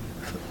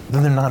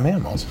 Then they're not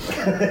mammals.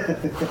 I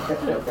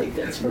don't think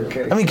that's real.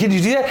 Okay. I mean, can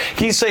you do that?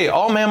 Can you say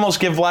all mammals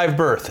give live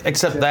birth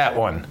except that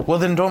one? Well,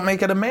 then don't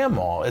make it a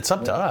mammal. It's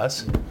up to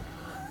us.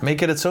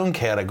 Make it its own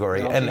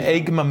category. An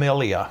egg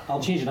mammalia. I'll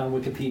change it on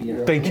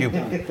Wikipedia. Thank you.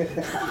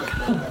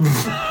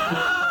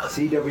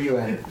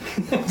 CWN.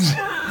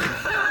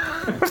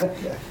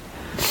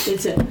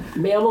 It's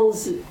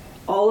mammals,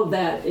 all of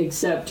that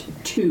except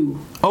two.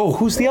 Oh,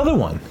 who's the other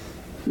one?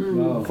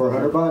 No. For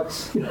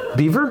 $100.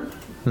 Beaver?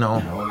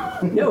 No.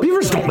 No,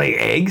 Beavers don't lay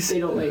eggs.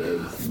 They don't lay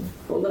eggs.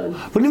 Hold on.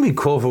 Wouldn't it be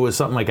cool if it was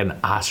something like an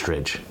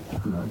ostrich?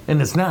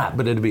 And it's not,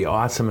 but it'd be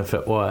awesome if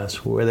it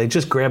was, where they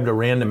just grabbed a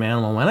random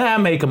animal and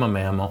went, make them a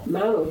mammal.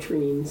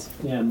 Monotrines.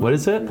 Yeah, What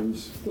is it?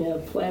 Yeah,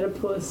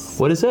 platypus.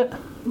 What is it?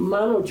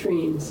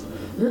 Monotrines.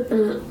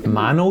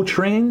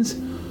 Monotrains?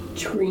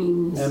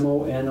 Trees.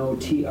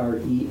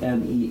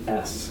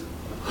 Monotremes.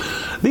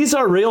 These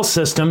are rail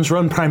systems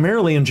run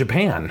primarily in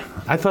Japan.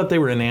 I thought they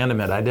were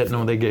inanimate. I didn't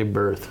know they gave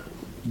birth.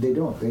 They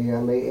don't. They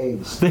lay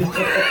eggs. So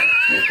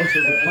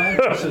the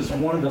platypus is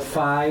one of the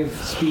 5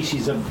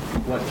 species of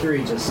what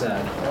Carrie just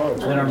said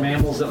that are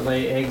mammals that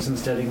lay eggs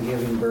instead of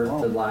giving birth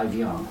to live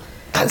young.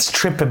 That's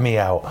tripping me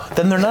out.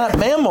 Then they're not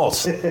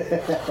mammals. Rules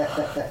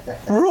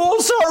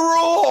are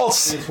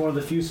rules. It's one of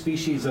the few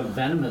species of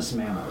venomous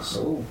mammals.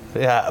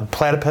 Yeah,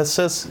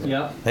 platypuses.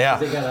 Yep. Yeah.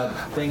 They got a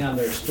thing on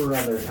their spur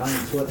on their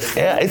hind foot.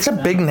 Yeah, it's a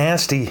big,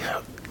 nasty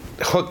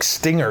hook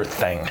stinger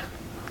thing.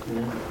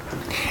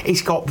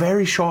 He's got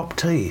very sharp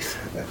teeth.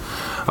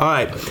 All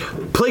right,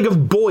 plague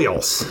of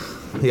boils.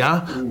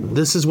 Yeah,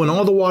 this is when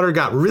all the water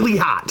got really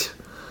hot.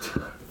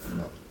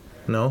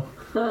 No?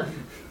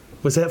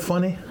 Was that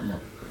funny?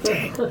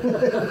 Dang.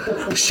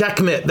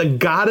 Sekhmet, the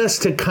goddess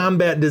to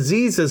combat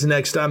disease, is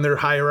next on their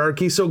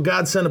hierarchy, so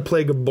God sent a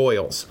plague of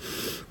boils.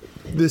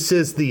 This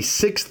is the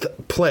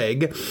 6th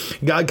plague.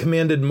 God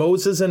commanded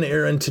Moses and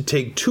Aaron to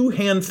take 2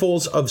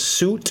 handfuls of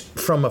soot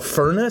from a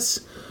furnace.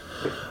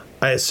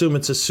 I assume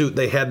it's a soot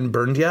they hadn't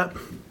burned yet.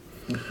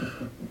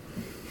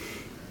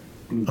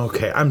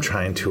 Okay, I'm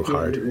trying too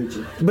hard.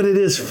 But it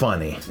is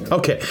funny.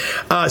 Okay,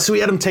 so we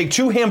had him take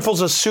 2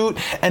 handfuls of soot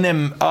and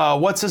then,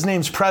 what's his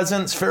name's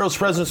presents, Pharaoh's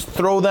presents,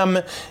 throw them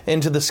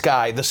into the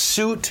sky. The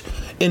soot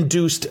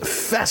induced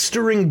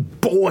festering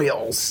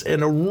boils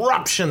and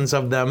eruptions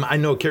of them, I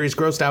know Carrie's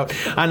grossed out,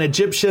 on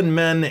Egyptian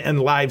men and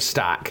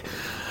livestock,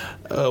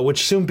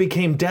 which soon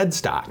became dead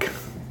stock.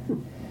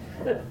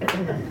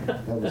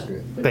 That was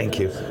good. Thank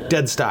you.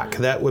 Dead stock.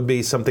 That would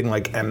be something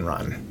like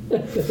Enron.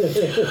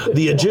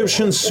 The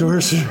Egyptian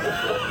sorcerer.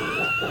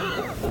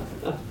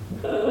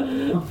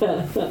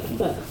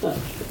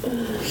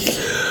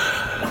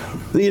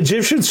 The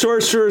Egyptian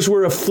sorcerers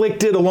were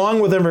afflicted along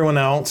with everyone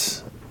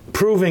else,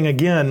 proving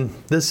again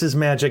this is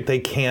magic they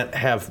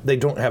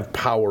don't have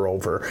power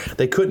over.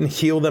 They couldn't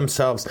heal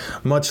themselves,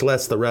 much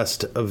less the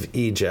rest of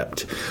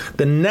Egypt.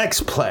 The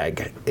next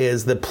plague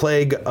is the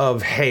plague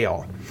of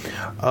hail.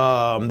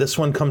 This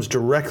one comes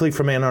directly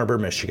from Ann Arbor,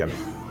 Michigan.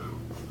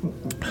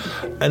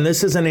 And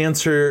this is an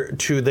answer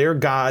to their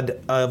god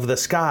of the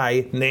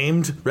sky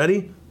named,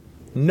 ready?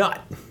 Nut.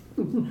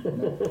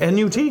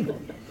 N-U-T.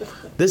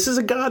 This is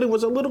a god who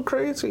was a little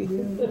crazy.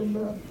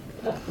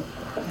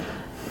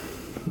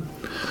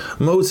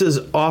 Moses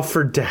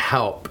offered to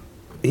help.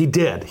 He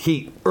did.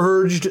 He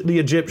urged the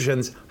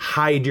Egyptians,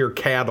 hide your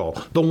cattle.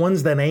 The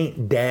ones that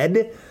ain't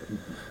dead.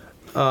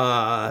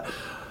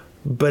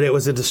 But it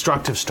was a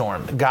destructive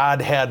storm.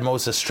 God had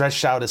Moses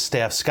stretch out his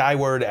staff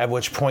skyward, at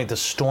which point the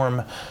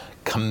storm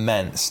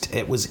commenced.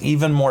 It was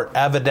even more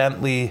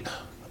evidently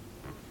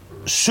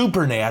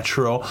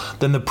supernatural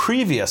than the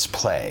previous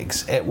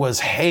plagues. It was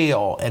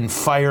hail and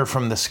fire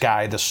from the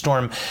sky. The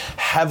storm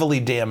heavily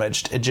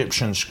damaged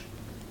Egyptians'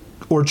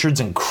 orchards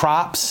and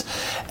crops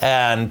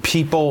and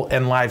people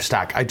and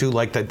livestock. I do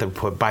like that the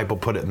Bible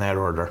put it in that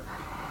order.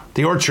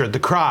 The orchard, the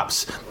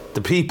crops,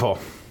 the people,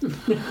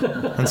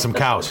 and some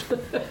cows.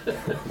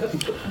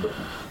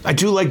 I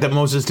do like that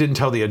Moses didn't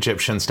tell the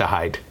Egyptians to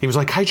hide. He was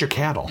like, hide your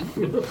cattle.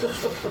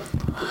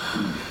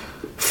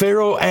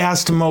 Pharaoh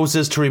asked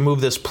Moses to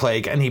remove this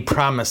plague, and he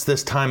promised,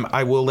 this time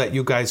I will let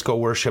you guys go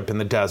worship in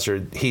the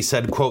desert. He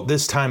said, quote,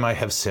 this time I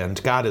have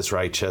sinned. God is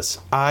righteous.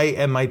 I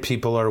and my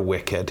people are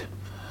wicked.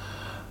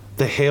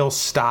 The hail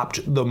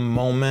stopped the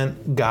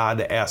moment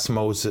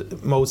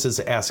Moses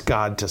asked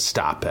God to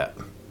stop it.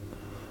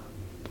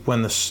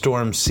 When the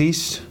storm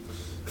ceased,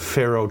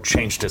 Pharaoh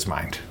changed his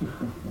mind.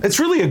 It's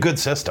really a good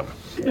system.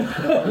 You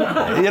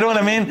know what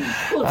I mean?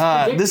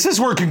 This is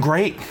working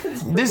great.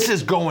 This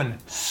is going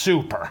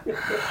super.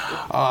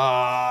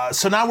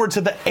 So now we're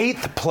to the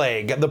 8th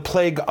plague, the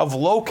plague of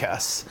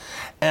locusts.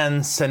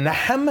 And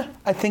Sennacherib,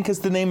 I think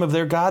is the name of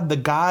their god, the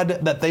god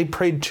that they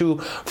prayed to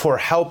for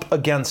help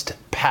against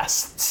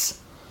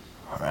pests.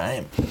 All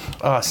right?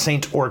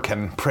 Saint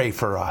Orkin, pray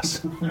for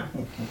us.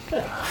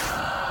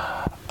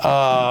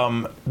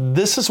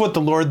 This is what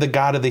the Lord, the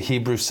God of the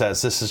Hebrews,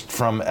 says. This is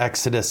from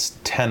Exodus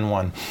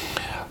 10:1.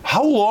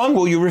 How long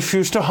will you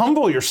refuse to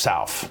humble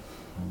yourself?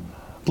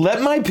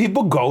 Let my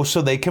people go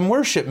so they can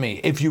worship me.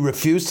 If you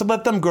refuse to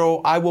let them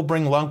go, I will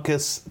bring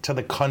locusts to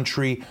the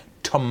country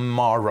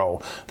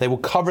tomorrow. They will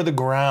cover the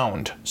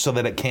ground so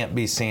that it can't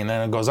be seen.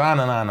 And it goes on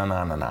and on and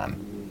on and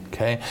on.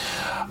 Okay?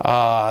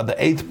 The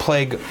 8th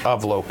plague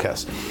of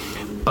locusts.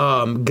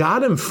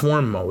 God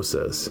informed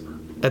Moses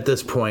at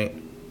this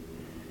point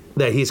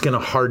that he's going to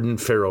harden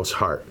Pharaoh's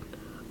heart,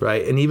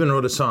 right? And even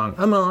wrote a song,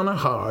 I'm going to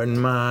harden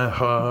my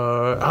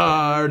heart,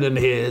 harden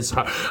his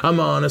heart. I'm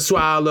going to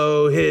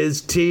swallow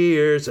his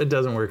tears. It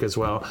doesn't work as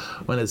well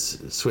when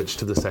it's switched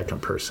to the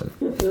second person.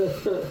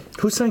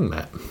 Who sang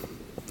that?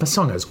 That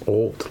song is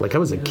old. Like I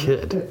was a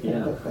kid.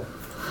 Yeah.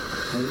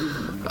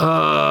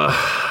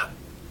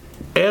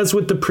 As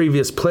with the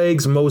previous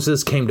plagues,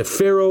 Moses came to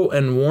Pharaoh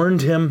and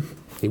warned him.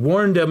 He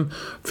warned him.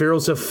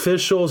 Pharaoh's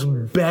officials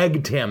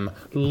begged him,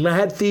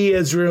 let the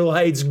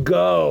Israelites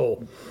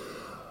go.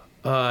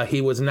 He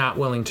was not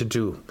willing to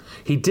do.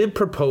 He did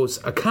propose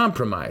a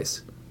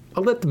compromise.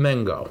 I'll let the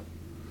men go.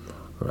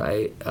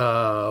 Right?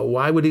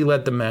 Why would he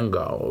let the men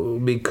go?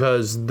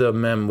 Because the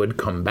men would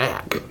come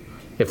back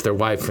if their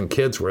wife and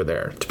kids were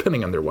there,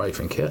 depending on their wife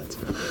and kids.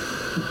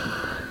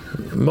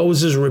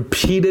 Moses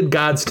repeated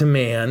God's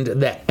command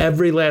that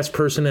every last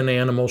person and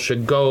animal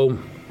should go.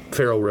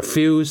 Pharaoh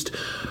refused.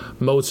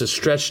 Moses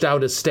stretched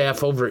out his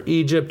staff over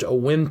Egypt. A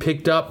wind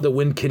picked up. The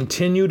wind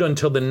continued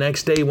until the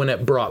next day when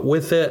it brought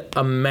with it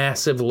a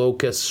massive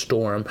locust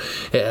storm.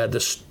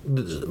 The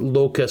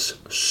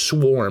locust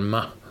swarm.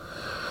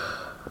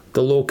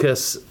 The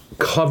locusts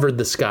covered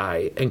the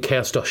sky and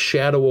cast a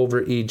shadow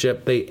over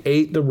Egypt. They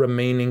ate the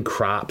remaining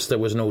crops. There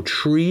was no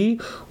tree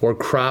or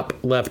crop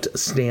left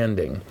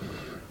standing.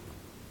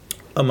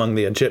 Among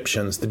the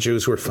Egyptians, the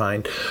Jews were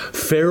fine.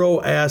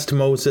 Pharaoh asked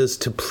Moses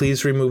to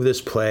please remove this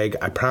plague.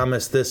 I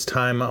promise this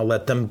time I'll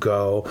let them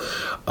go.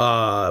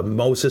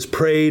 Moses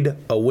prayed.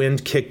 A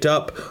wind kicked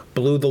up,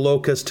 blew the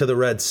locust to the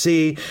Red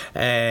Sea,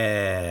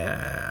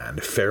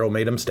 and Pharaoh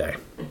made him stay.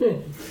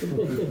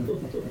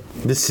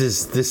 This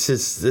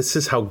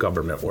is how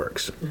government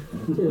works.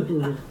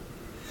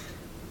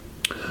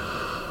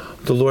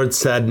 The Lord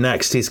said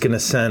next he's going to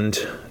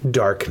send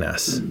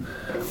darkness.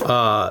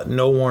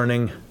 No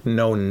warning,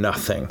 no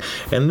nothing.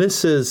 And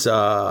this is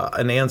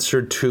an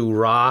answer to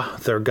Ra,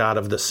 their god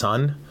of the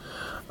sun,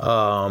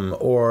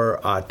 or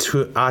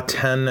to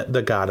Aten,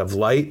 the god of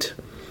light.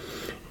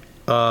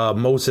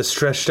 Moses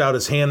stretched out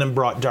his hand and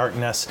brought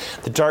darkness.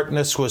 The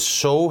darkness was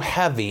so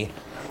heavy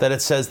that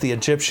it says the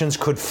Egyptians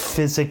could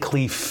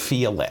physically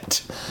feel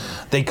it.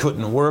 They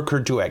couldn't work or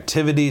do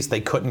activities. They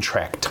couldn't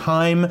track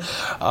time.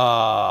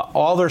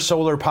 All their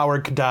solar power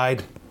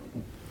died.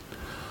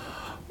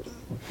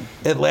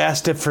 It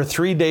lasted for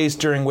 3 days,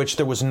 during which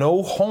there was no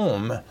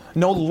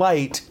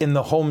light in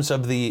the homes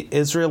of the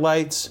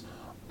Israelites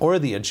or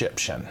the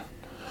Egyptian.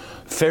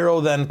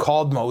 Pharaoh then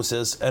called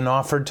Moses and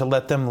offered to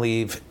let them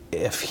leave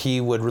if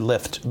he would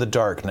lift the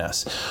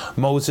darkness.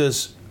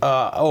 Moses,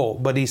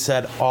 but he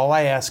said, all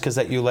I ask is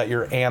that you let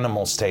your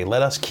animals stay.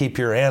 Let us keep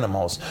your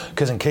animals,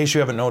 because in case you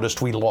haven't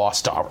noticed, we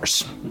lost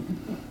ours.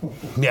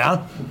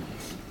 Yeah?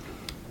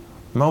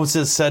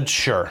 Moses said,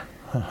 sure.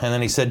 And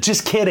then he said,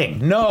 just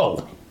kidding,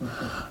 no.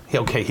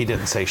 Okay, he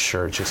didn't say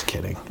sure, just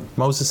kidding.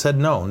 Moses said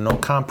no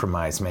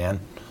compromise, man.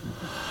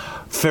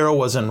 Pharaoh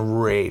was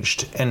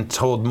enraged and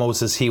told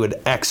Moses he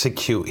would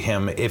execute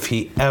him if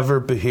he ever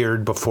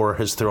appeared before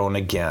his throne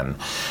again.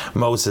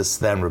 Moses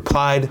then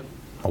replied,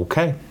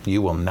 okay,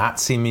 you will not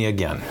see me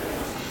again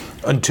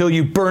until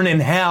you burn in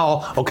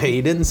hell. Okay,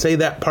 he didn't say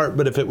that part,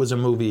 but if it was a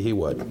movie, he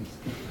would.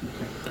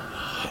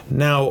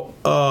 Now,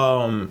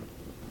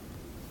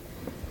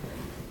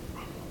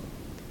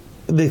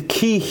 the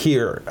key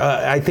here,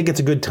 I think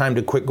it's a good time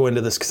to quick go into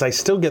this because I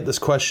still get this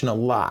question a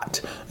lot.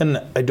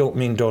 And I don't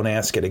mean don't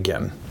ask it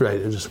again, right?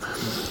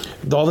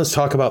 All this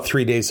talk about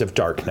 3 days of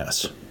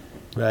darkness,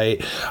 right?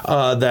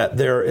 That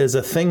there is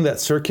a thing that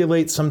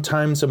circulates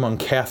sometimes among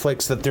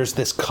Catholics that there's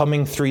this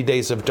coming 3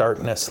 days of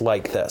darkness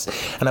like this.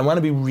 And I want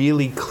to be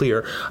really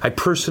clear. I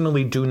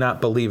personally do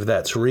not believe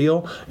that's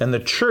real. And the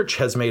church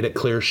has made it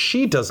clear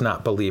she does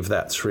not believe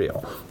that's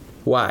real.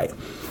 Why?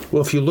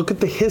 Well, if you look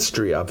at the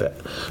history of it,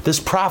 this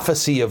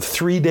prophecy of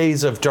 3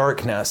 days of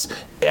darkness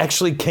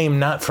actually came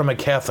not from a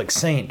Catholic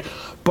saint,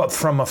 but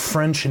from a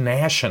French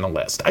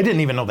nationalist. I didn't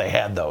even know they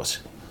had those.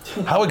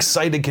 How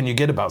excited can you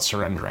get about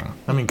surrendering?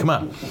 I mean, come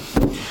on.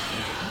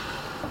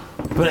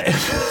 But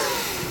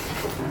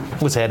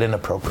was that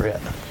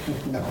inappropriate?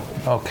 No.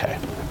 Okay.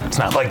 It's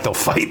not like they'll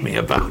fight me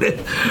about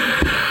it.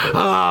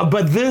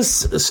 But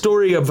this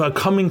story of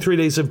coming 3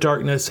 days of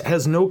darkness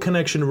has no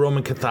connection to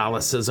Roman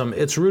Catholicism.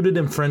 It's rooted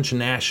in French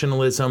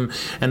nationalism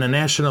and a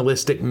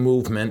nationalistic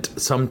movement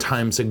some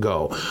times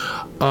ago.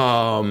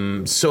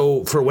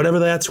 So for whatever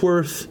that's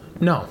worth,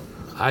 no,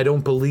 I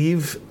don't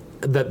believe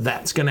that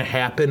that's going to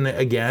happen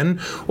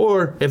again,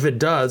 or if it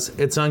does,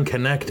 it's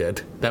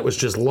unconnected. That was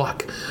just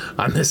luck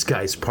on this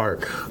guy's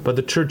part. But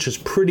the church has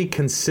pretty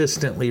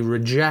consistently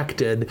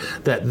rejected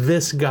that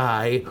this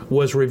guy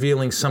was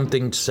revealing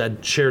something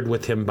shared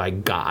with him by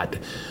God.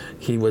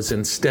 He was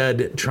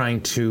instead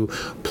trying to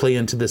play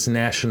into this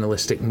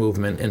nationalistic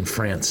movement in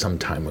France some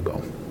time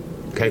ago.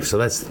 Okay, so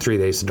that's the 3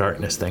 days of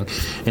darkness thing.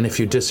 And if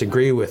you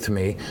disagree with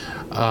me,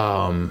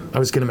 I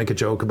was going to make a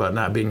joke about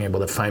not being able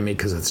to find me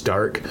because it's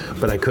dark,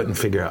 but I couldn't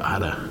figure out how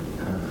to.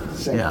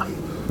 Yeah.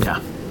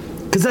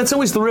 Because that's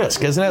always the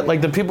risk, isn't it? Like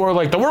the people are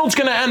like, the world's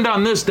going to end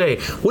on this day.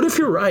 What if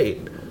you're right?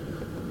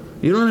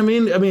 You know what I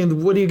mean? I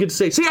mean, what do you get to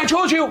say? See, I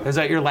told you! Is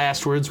that your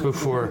last words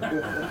before?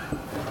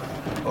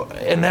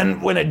 And then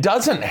when it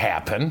doesn't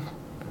happen,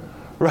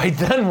 right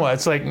then what?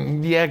 It's like,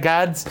 yeah,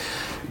 God's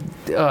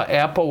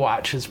Apple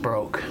Watch is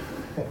broke.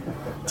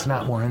 It's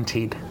not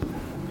warranted.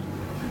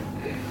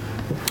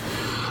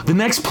 The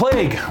next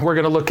plague we're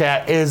going to look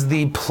at is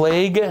the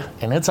plague,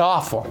 and it's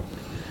awful,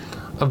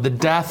 of the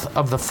death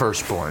of the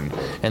firstborn.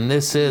 And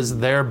this is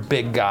their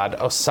big god,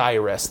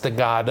 Osiris, the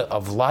god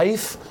of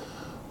life,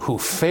 who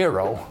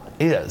Pharaoh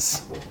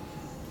is.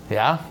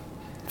 Yeah?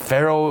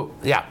 Pharaoh,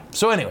 yeah.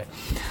 So anyway,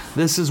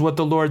 this is what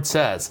the Lord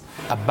says.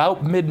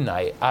 About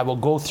midnight, I will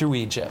go through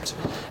Egypt.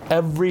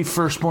 Every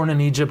firstborn in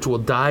Egypt will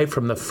die,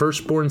 from the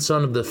firstborn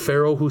son of the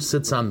Pharaoh who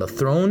sits on the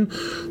throne,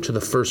 to the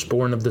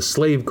firstborn of the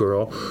slave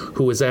girl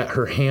who is at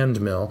her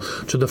handmill,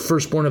 to the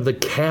firstborn of the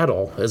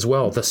cattle as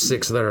well, the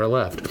 6 that are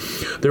left.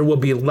 There will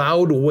be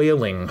loud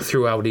wailing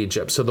throughout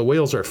Egypt. So the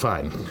whales are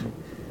fine.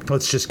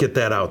 Let's just get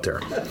that out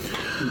there.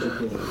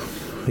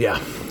 Yeah,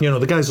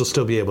 the guys will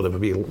still be able to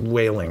be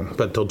wailing,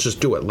 but they'll just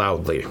do it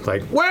loudly.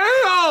 Like,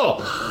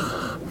 wail!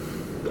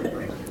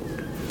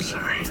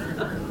 Sorry.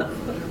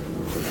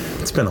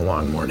 It's been a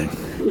long morning.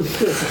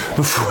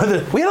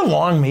 We had a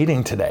long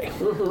meeting today.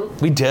 Mm-hmm.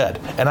 We did,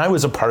 and I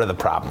was a part of the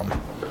problem.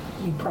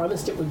 You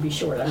promised it would be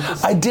short.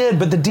 I did,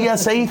 but the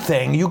DSA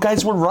thing, you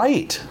guys were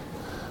right.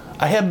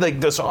 I had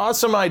this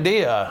awesome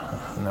idea,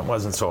 and it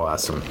wasn't so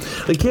awesome.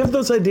 Like, you have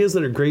those ideas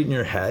that are great in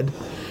your head,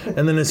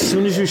 and then as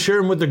soon as you share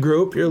them with the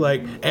group, you're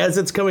like, as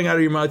it's coming out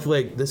of your mouth, you're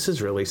like, this is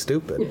really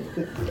stupid.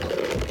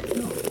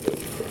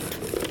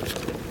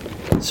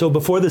 So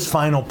before this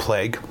final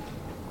plague,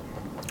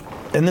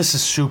 and this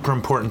is super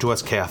important to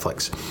us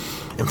Catholics.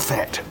 In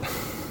fact,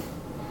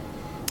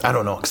 I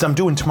don't know, because I'm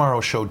doing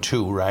tomorrow's show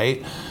too,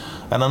 right?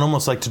 And I'd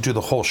almost like to do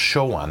the whole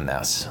show on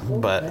this,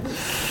 but...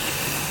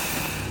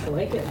 I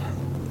like it.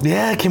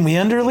 Yeah, can we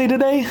end early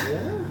today?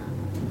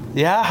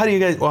 Yeah, how do you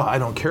guys... Well, I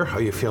don't care how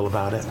you feel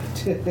about it.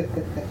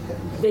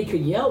 They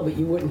could yell, but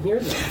you wouldn't hear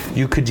them.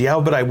 You could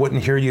yell, but I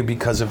wouldn't hear you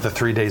because of the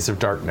 3 days of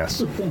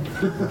darkness.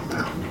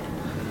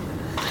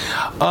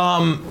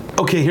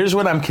 Okay, here's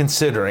what I'm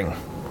considering.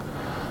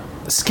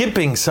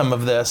 Skipping some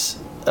of this,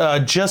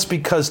 just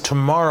because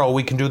tomorrow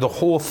we can do the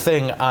whole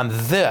thing on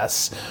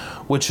this,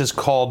 which is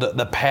called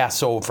the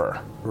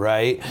Passover,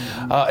 right?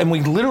 And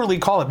we literally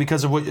call it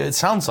because of what it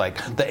sounds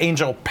like, the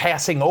angel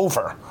passing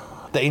over.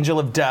 The angel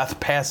of death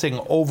passing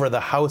over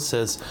the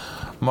houses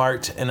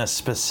marked in a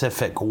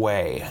specific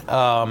way.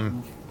 How's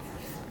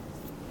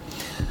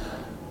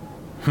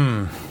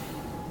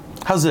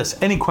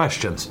this? Any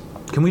questions?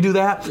 Can we do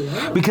that?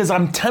 Yeah. Because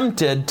I'm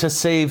tempted to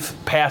save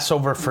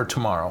Passover for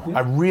tomorrow. Yeah.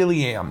 I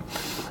really am.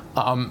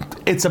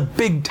 It's a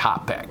big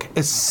topic,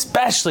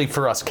 especially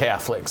for us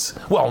Catholics.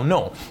 Well,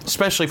 no,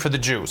 especially for the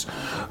Jews.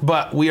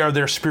 But we are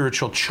their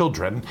spiritual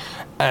children.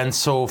 And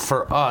so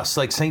for us,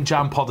 like St.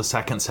 John Paul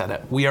II said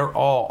it, we are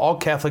all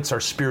Catholics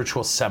are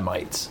spiritual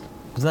Semites.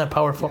 Isn't that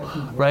powerful?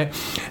 Right?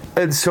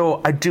 And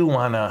so I do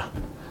want to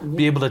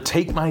be able to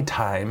take my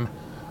time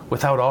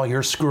without all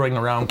your screwing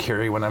around,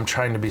 Carrie, when I'm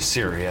trying to be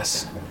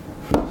serious.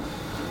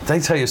 Did I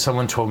tell you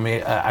someone told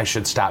me I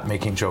should stop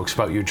making jokes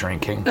about you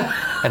drinking?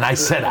 And I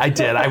said I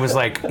did. I was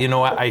like, you know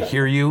what? I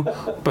hear you,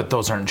 but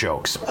those aren't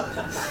jokes.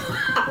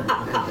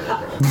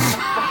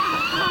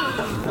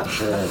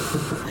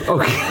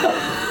 Okay.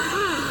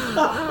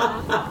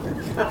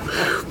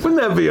 Wouldn't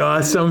that be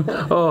awesome?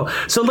 Oh,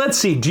 so let's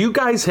see. Do you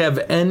guys have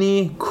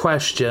any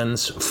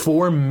questions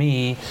for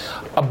me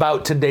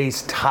about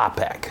today's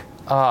topic?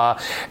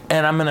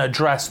 And I'm going to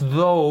address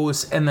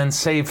those and then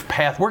save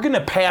path. We're going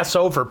to pass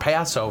over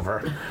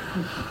Passover.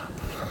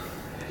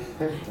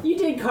 You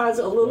did cause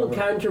a little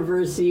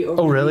controversy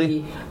over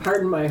really? the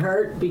Harden My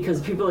Heart because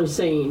people are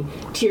saying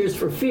Tears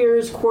for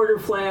Fears, Quarter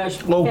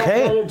Flash,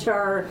 Okay. Pat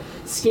Benatar,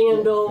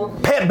 Scandal.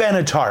 Pat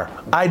Benatar.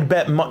 I'd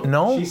bet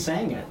no. She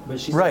sang it, but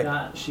she Right. said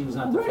not, she was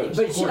not the Right,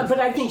 first. but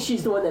I think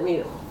she's the one that made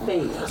it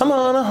famous. I'm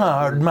on a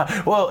hard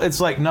mind. Well, it's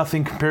like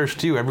Nothing Compares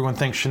to You. Everyone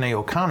thinks Sinead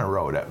O'Connor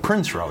wrote it.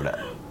 Prince wrote it.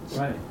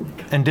 Right.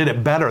 And did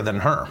it better than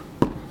her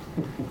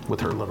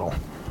with her little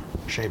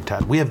shaved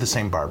head. We have the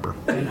same barber.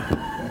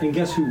 And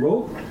guess who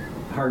wrote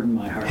Harden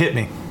My Heart? Hit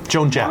me.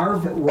 Joan Jett.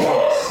 Marv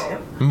Ross.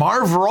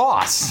 Marv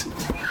Ross,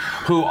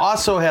 who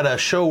also had a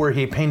show where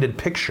he painted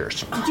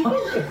pictures.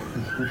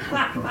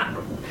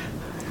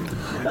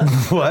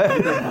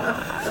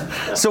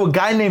 What? So a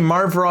guy named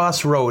Marv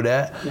Ross wrote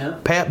it. Yeah.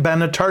 Pat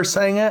Benatar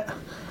sang it.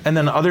 And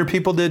then other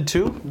people did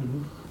too?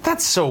 Mm-hmm.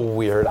 That's so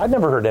weird. I've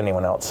never heard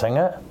anyone else sing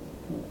it.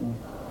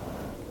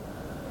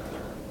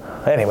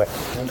 Anyway.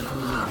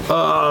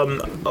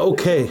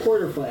 Okay.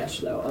 Quarter Flash,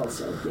 though,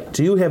 also. Yeah.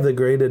 Do you have the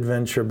Great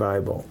Adventure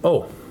Bible?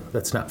 Oh,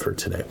 that's not for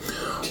today.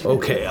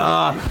 Okay.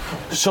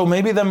 So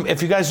maybe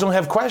if you guys don't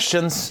have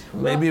questions,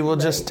 maybe we'll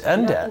just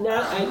end it.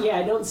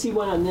 I don't see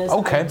one on this.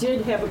 Okay. I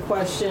did have a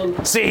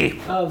question See,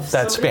 of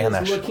that's somebody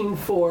Spanish. who's looking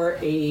for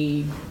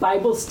a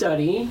Bible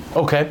study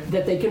Okay.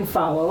 that they can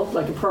follow,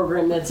 like a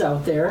program that's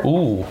out there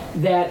Ooh.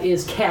 that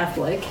is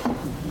Catholic.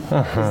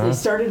 'Cause they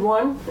started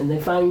one and they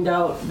found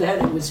out that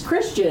it was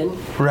Christian,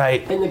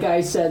 Right. and the guy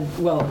said,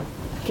 "Well,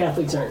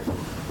 Catholics aren't."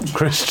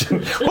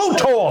 Christian. Who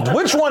told?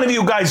 Which one of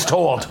you guys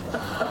told?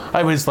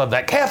 I always love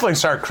that.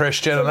 Catholics aren't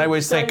Christian, and I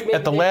always think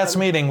at the last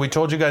meeting we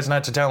told you guys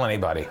not to tell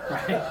anybody.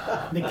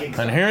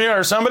 And here you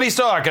are, somebody's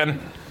talking.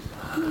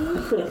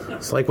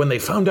 It's like when they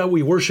found out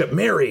we worship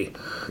Mary.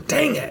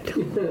 Dang it.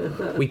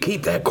 We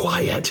keep that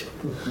quiet.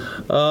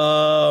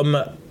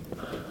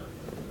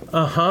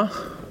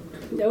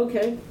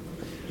 Okay.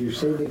 You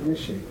say the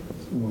ignition.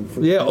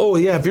 Yeah, oh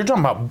yeah, if you're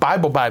talking about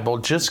Bible,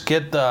 just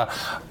get the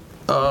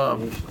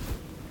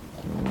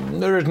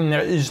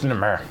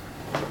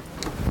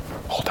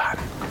hold on.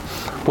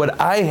 What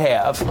I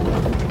have,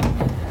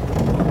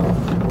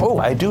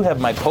 I do have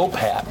my Pope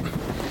hat.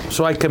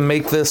 So I can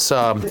make this,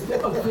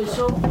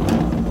 Official.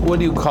 what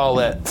do you call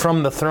it?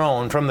 From the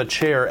throne, from the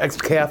chair, ex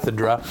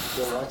cathedra.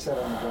 Watch that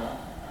on the ground.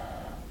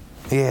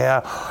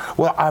 Yeah,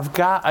 well,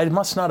 I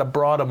must not have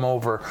brought them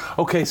over.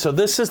 Okay, so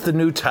this is the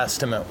New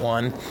Testament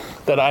one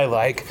that I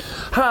like.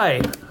 Hi,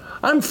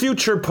 I'm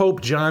future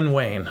Pope John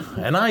Wayne,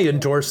 and I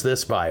endorse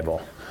this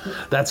Bible.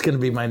 That's going to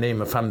be my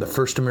name if I'm the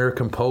first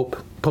American Pope,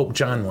 Pope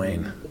John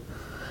Wayne.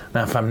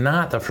 Now, if I'm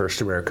not the first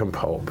American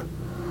Pope,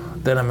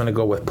 then I'm going to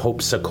go with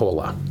Pope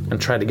Secola and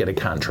try to get a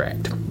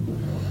contract.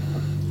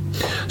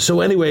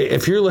 So anyway,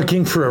 if you're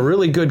looking for a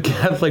really good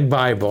Catholic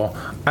Bible,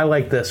 I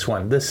like this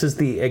one. This is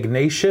the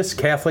Ignatius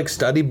Catholic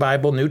Study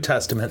Bible New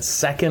Testament,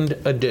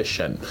 2nd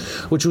edition,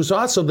 which was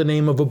also the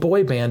name of a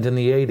boy band in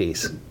the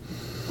 80s.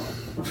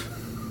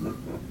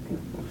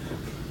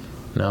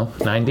 No?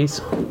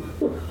 90s?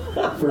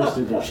 First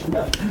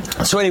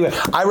edition. So anyway,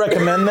 I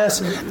recommend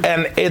this,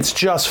 and it's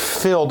just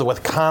filled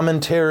with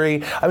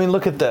commentary. I mean,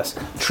 look at this.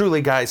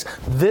 Truly, guys,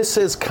 this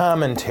is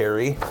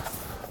commentary.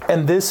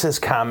 And this is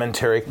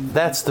commentary.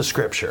 That's the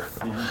scripture.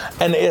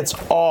 And it's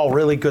all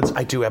really good.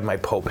 I do have my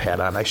Pope hat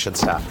on. I should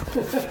stop.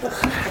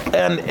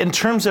 And in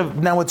terms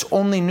of, now it's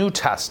only New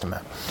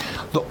Testament.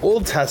 The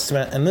Old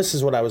Testament, and this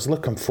is what I was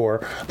looking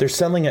for, they're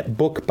selling it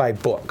book by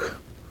book.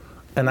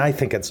 And I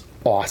think it's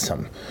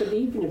awesome. But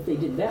even if they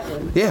did that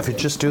one, Yeah, if you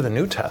just do the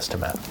New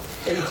Testament.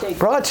 and take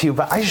Brought to you,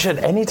 but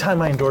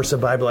anytime I endorse a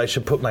Bible, I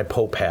should put my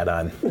Pope hat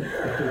on.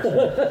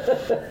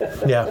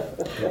 Yeah.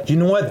 You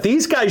know what?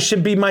 These guys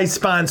should be my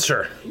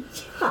sponsor.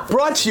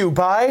 Brought to you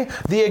by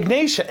the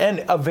Ignatius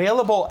and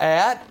available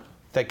at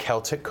the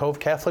Celtic Cove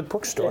Catholic there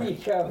Bookstore. you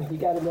go. You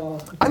got them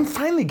all. I'm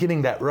finally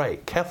getting that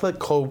right. Catholic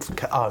Cove.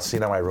 See,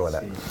 now I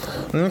ruined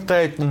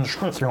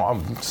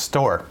it.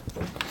 Store.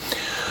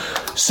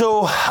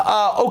 So,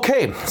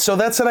 okay. So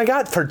that's what I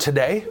got for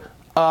today.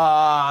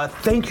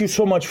 Thank you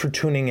so much for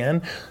tuning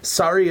in.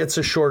 Sorry it's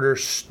a shorter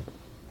show.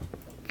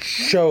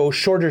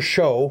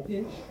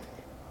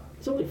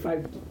 It's only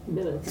 5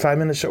 minutes, 5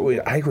 minutes show.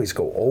 I always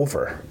go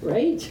over.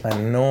 right? I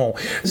know.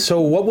 So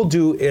what we'll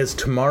do is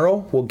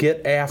tomorrow we'll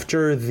get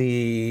after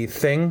the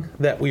thing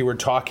that we were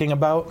talking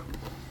about,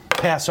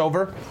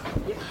 Passover.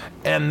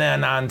 And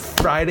then on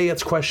Friday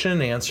it's question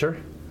and answer.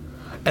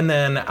 And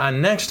then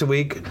on next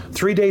week,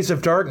 3 Days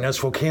of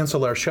Darkness, we'll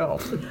cancel our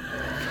show.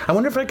 I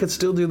wonder if I could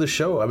still do the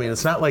show. I mean,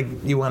 it's not like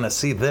you want to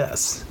see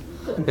this.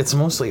 It's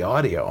mostly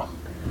audio.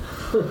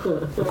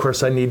 Of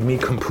course, I need mi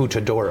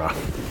computadora.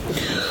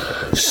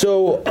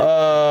 So,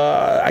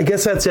 I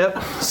guess that's it.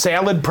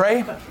 Salad,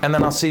 pray, and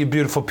then I'll see you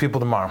beautiful people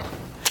tomorrow.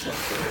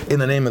 In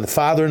the name of the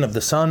Father, and of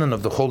the Son, and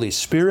of the Holy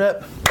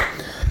Spirit.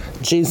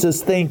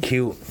 Jesus, thank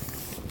you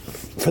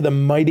for the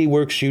mighty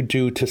works you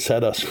do to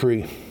set us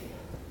free.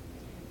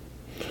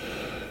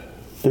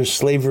 There's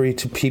slavery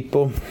to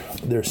people.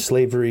 There's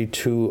slavery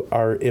to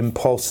our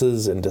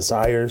impulses and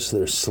desires.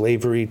 There's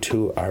slavery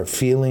to our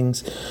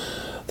feelings.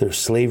 There's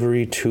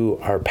slavery to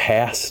our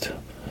past.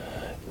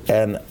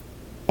 And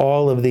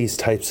all of these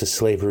types of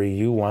slavery,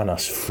 you want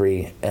us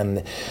free.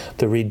 And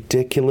the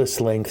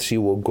ridiculous lengths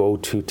you will go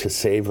to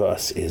save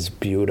us is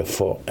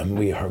beautiful, and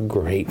we are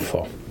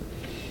grateful.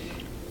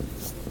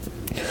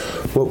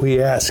 What we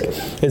ask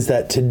is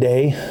that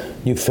today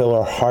you fill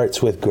our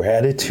hearts with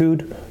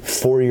gratitude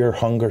for your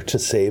hunger to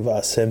save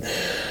us, and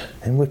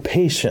with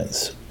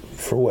patience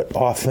for what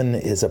often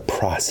is a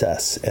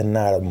process and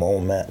not a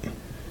moment.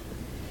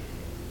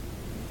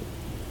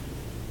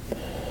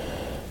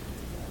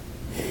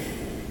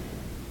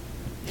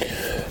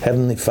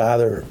 Heavenly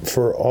Father,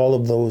 for all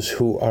of those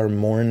who are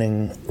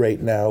mourning right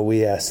now,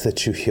 we ask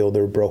that you heal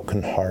their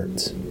broken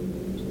hearts.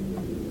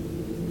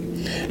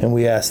 And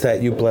we ask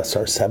that you bless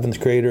our 7th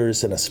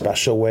graders in a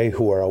special way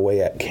who are away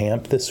at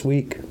camp this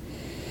week,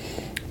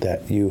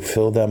 that you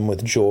fill them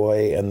with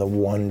joy and the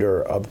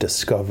wonder of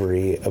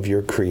discovery of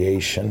your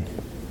creation.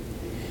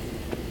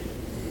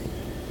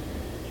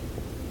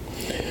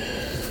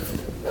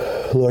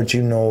 Lord,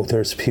 you know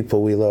there's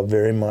people we love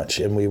very much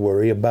and we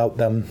worry about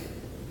them.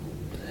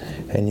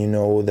 And you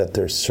know that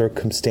there's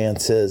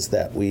circumstances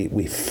that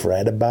we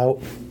fret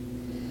about.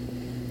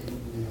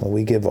 Well,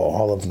 we give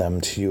all of them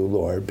to you,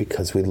 Lord,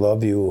 because we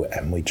love you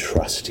and we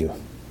trust you.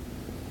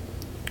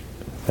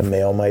 And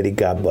may Almighty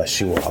God bless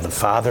you all, the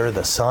Father,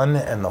 the Son,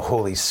 and the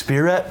Holy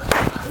Spirit.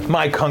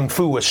 My Kung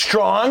Fu was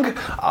strong.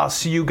 I'll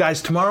see you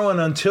guys tomorrow, and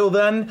until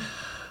then,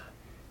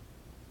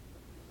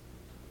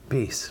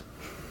 peace.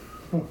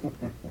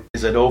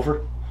 Is it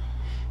over?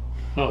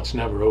 No, it's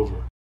never over.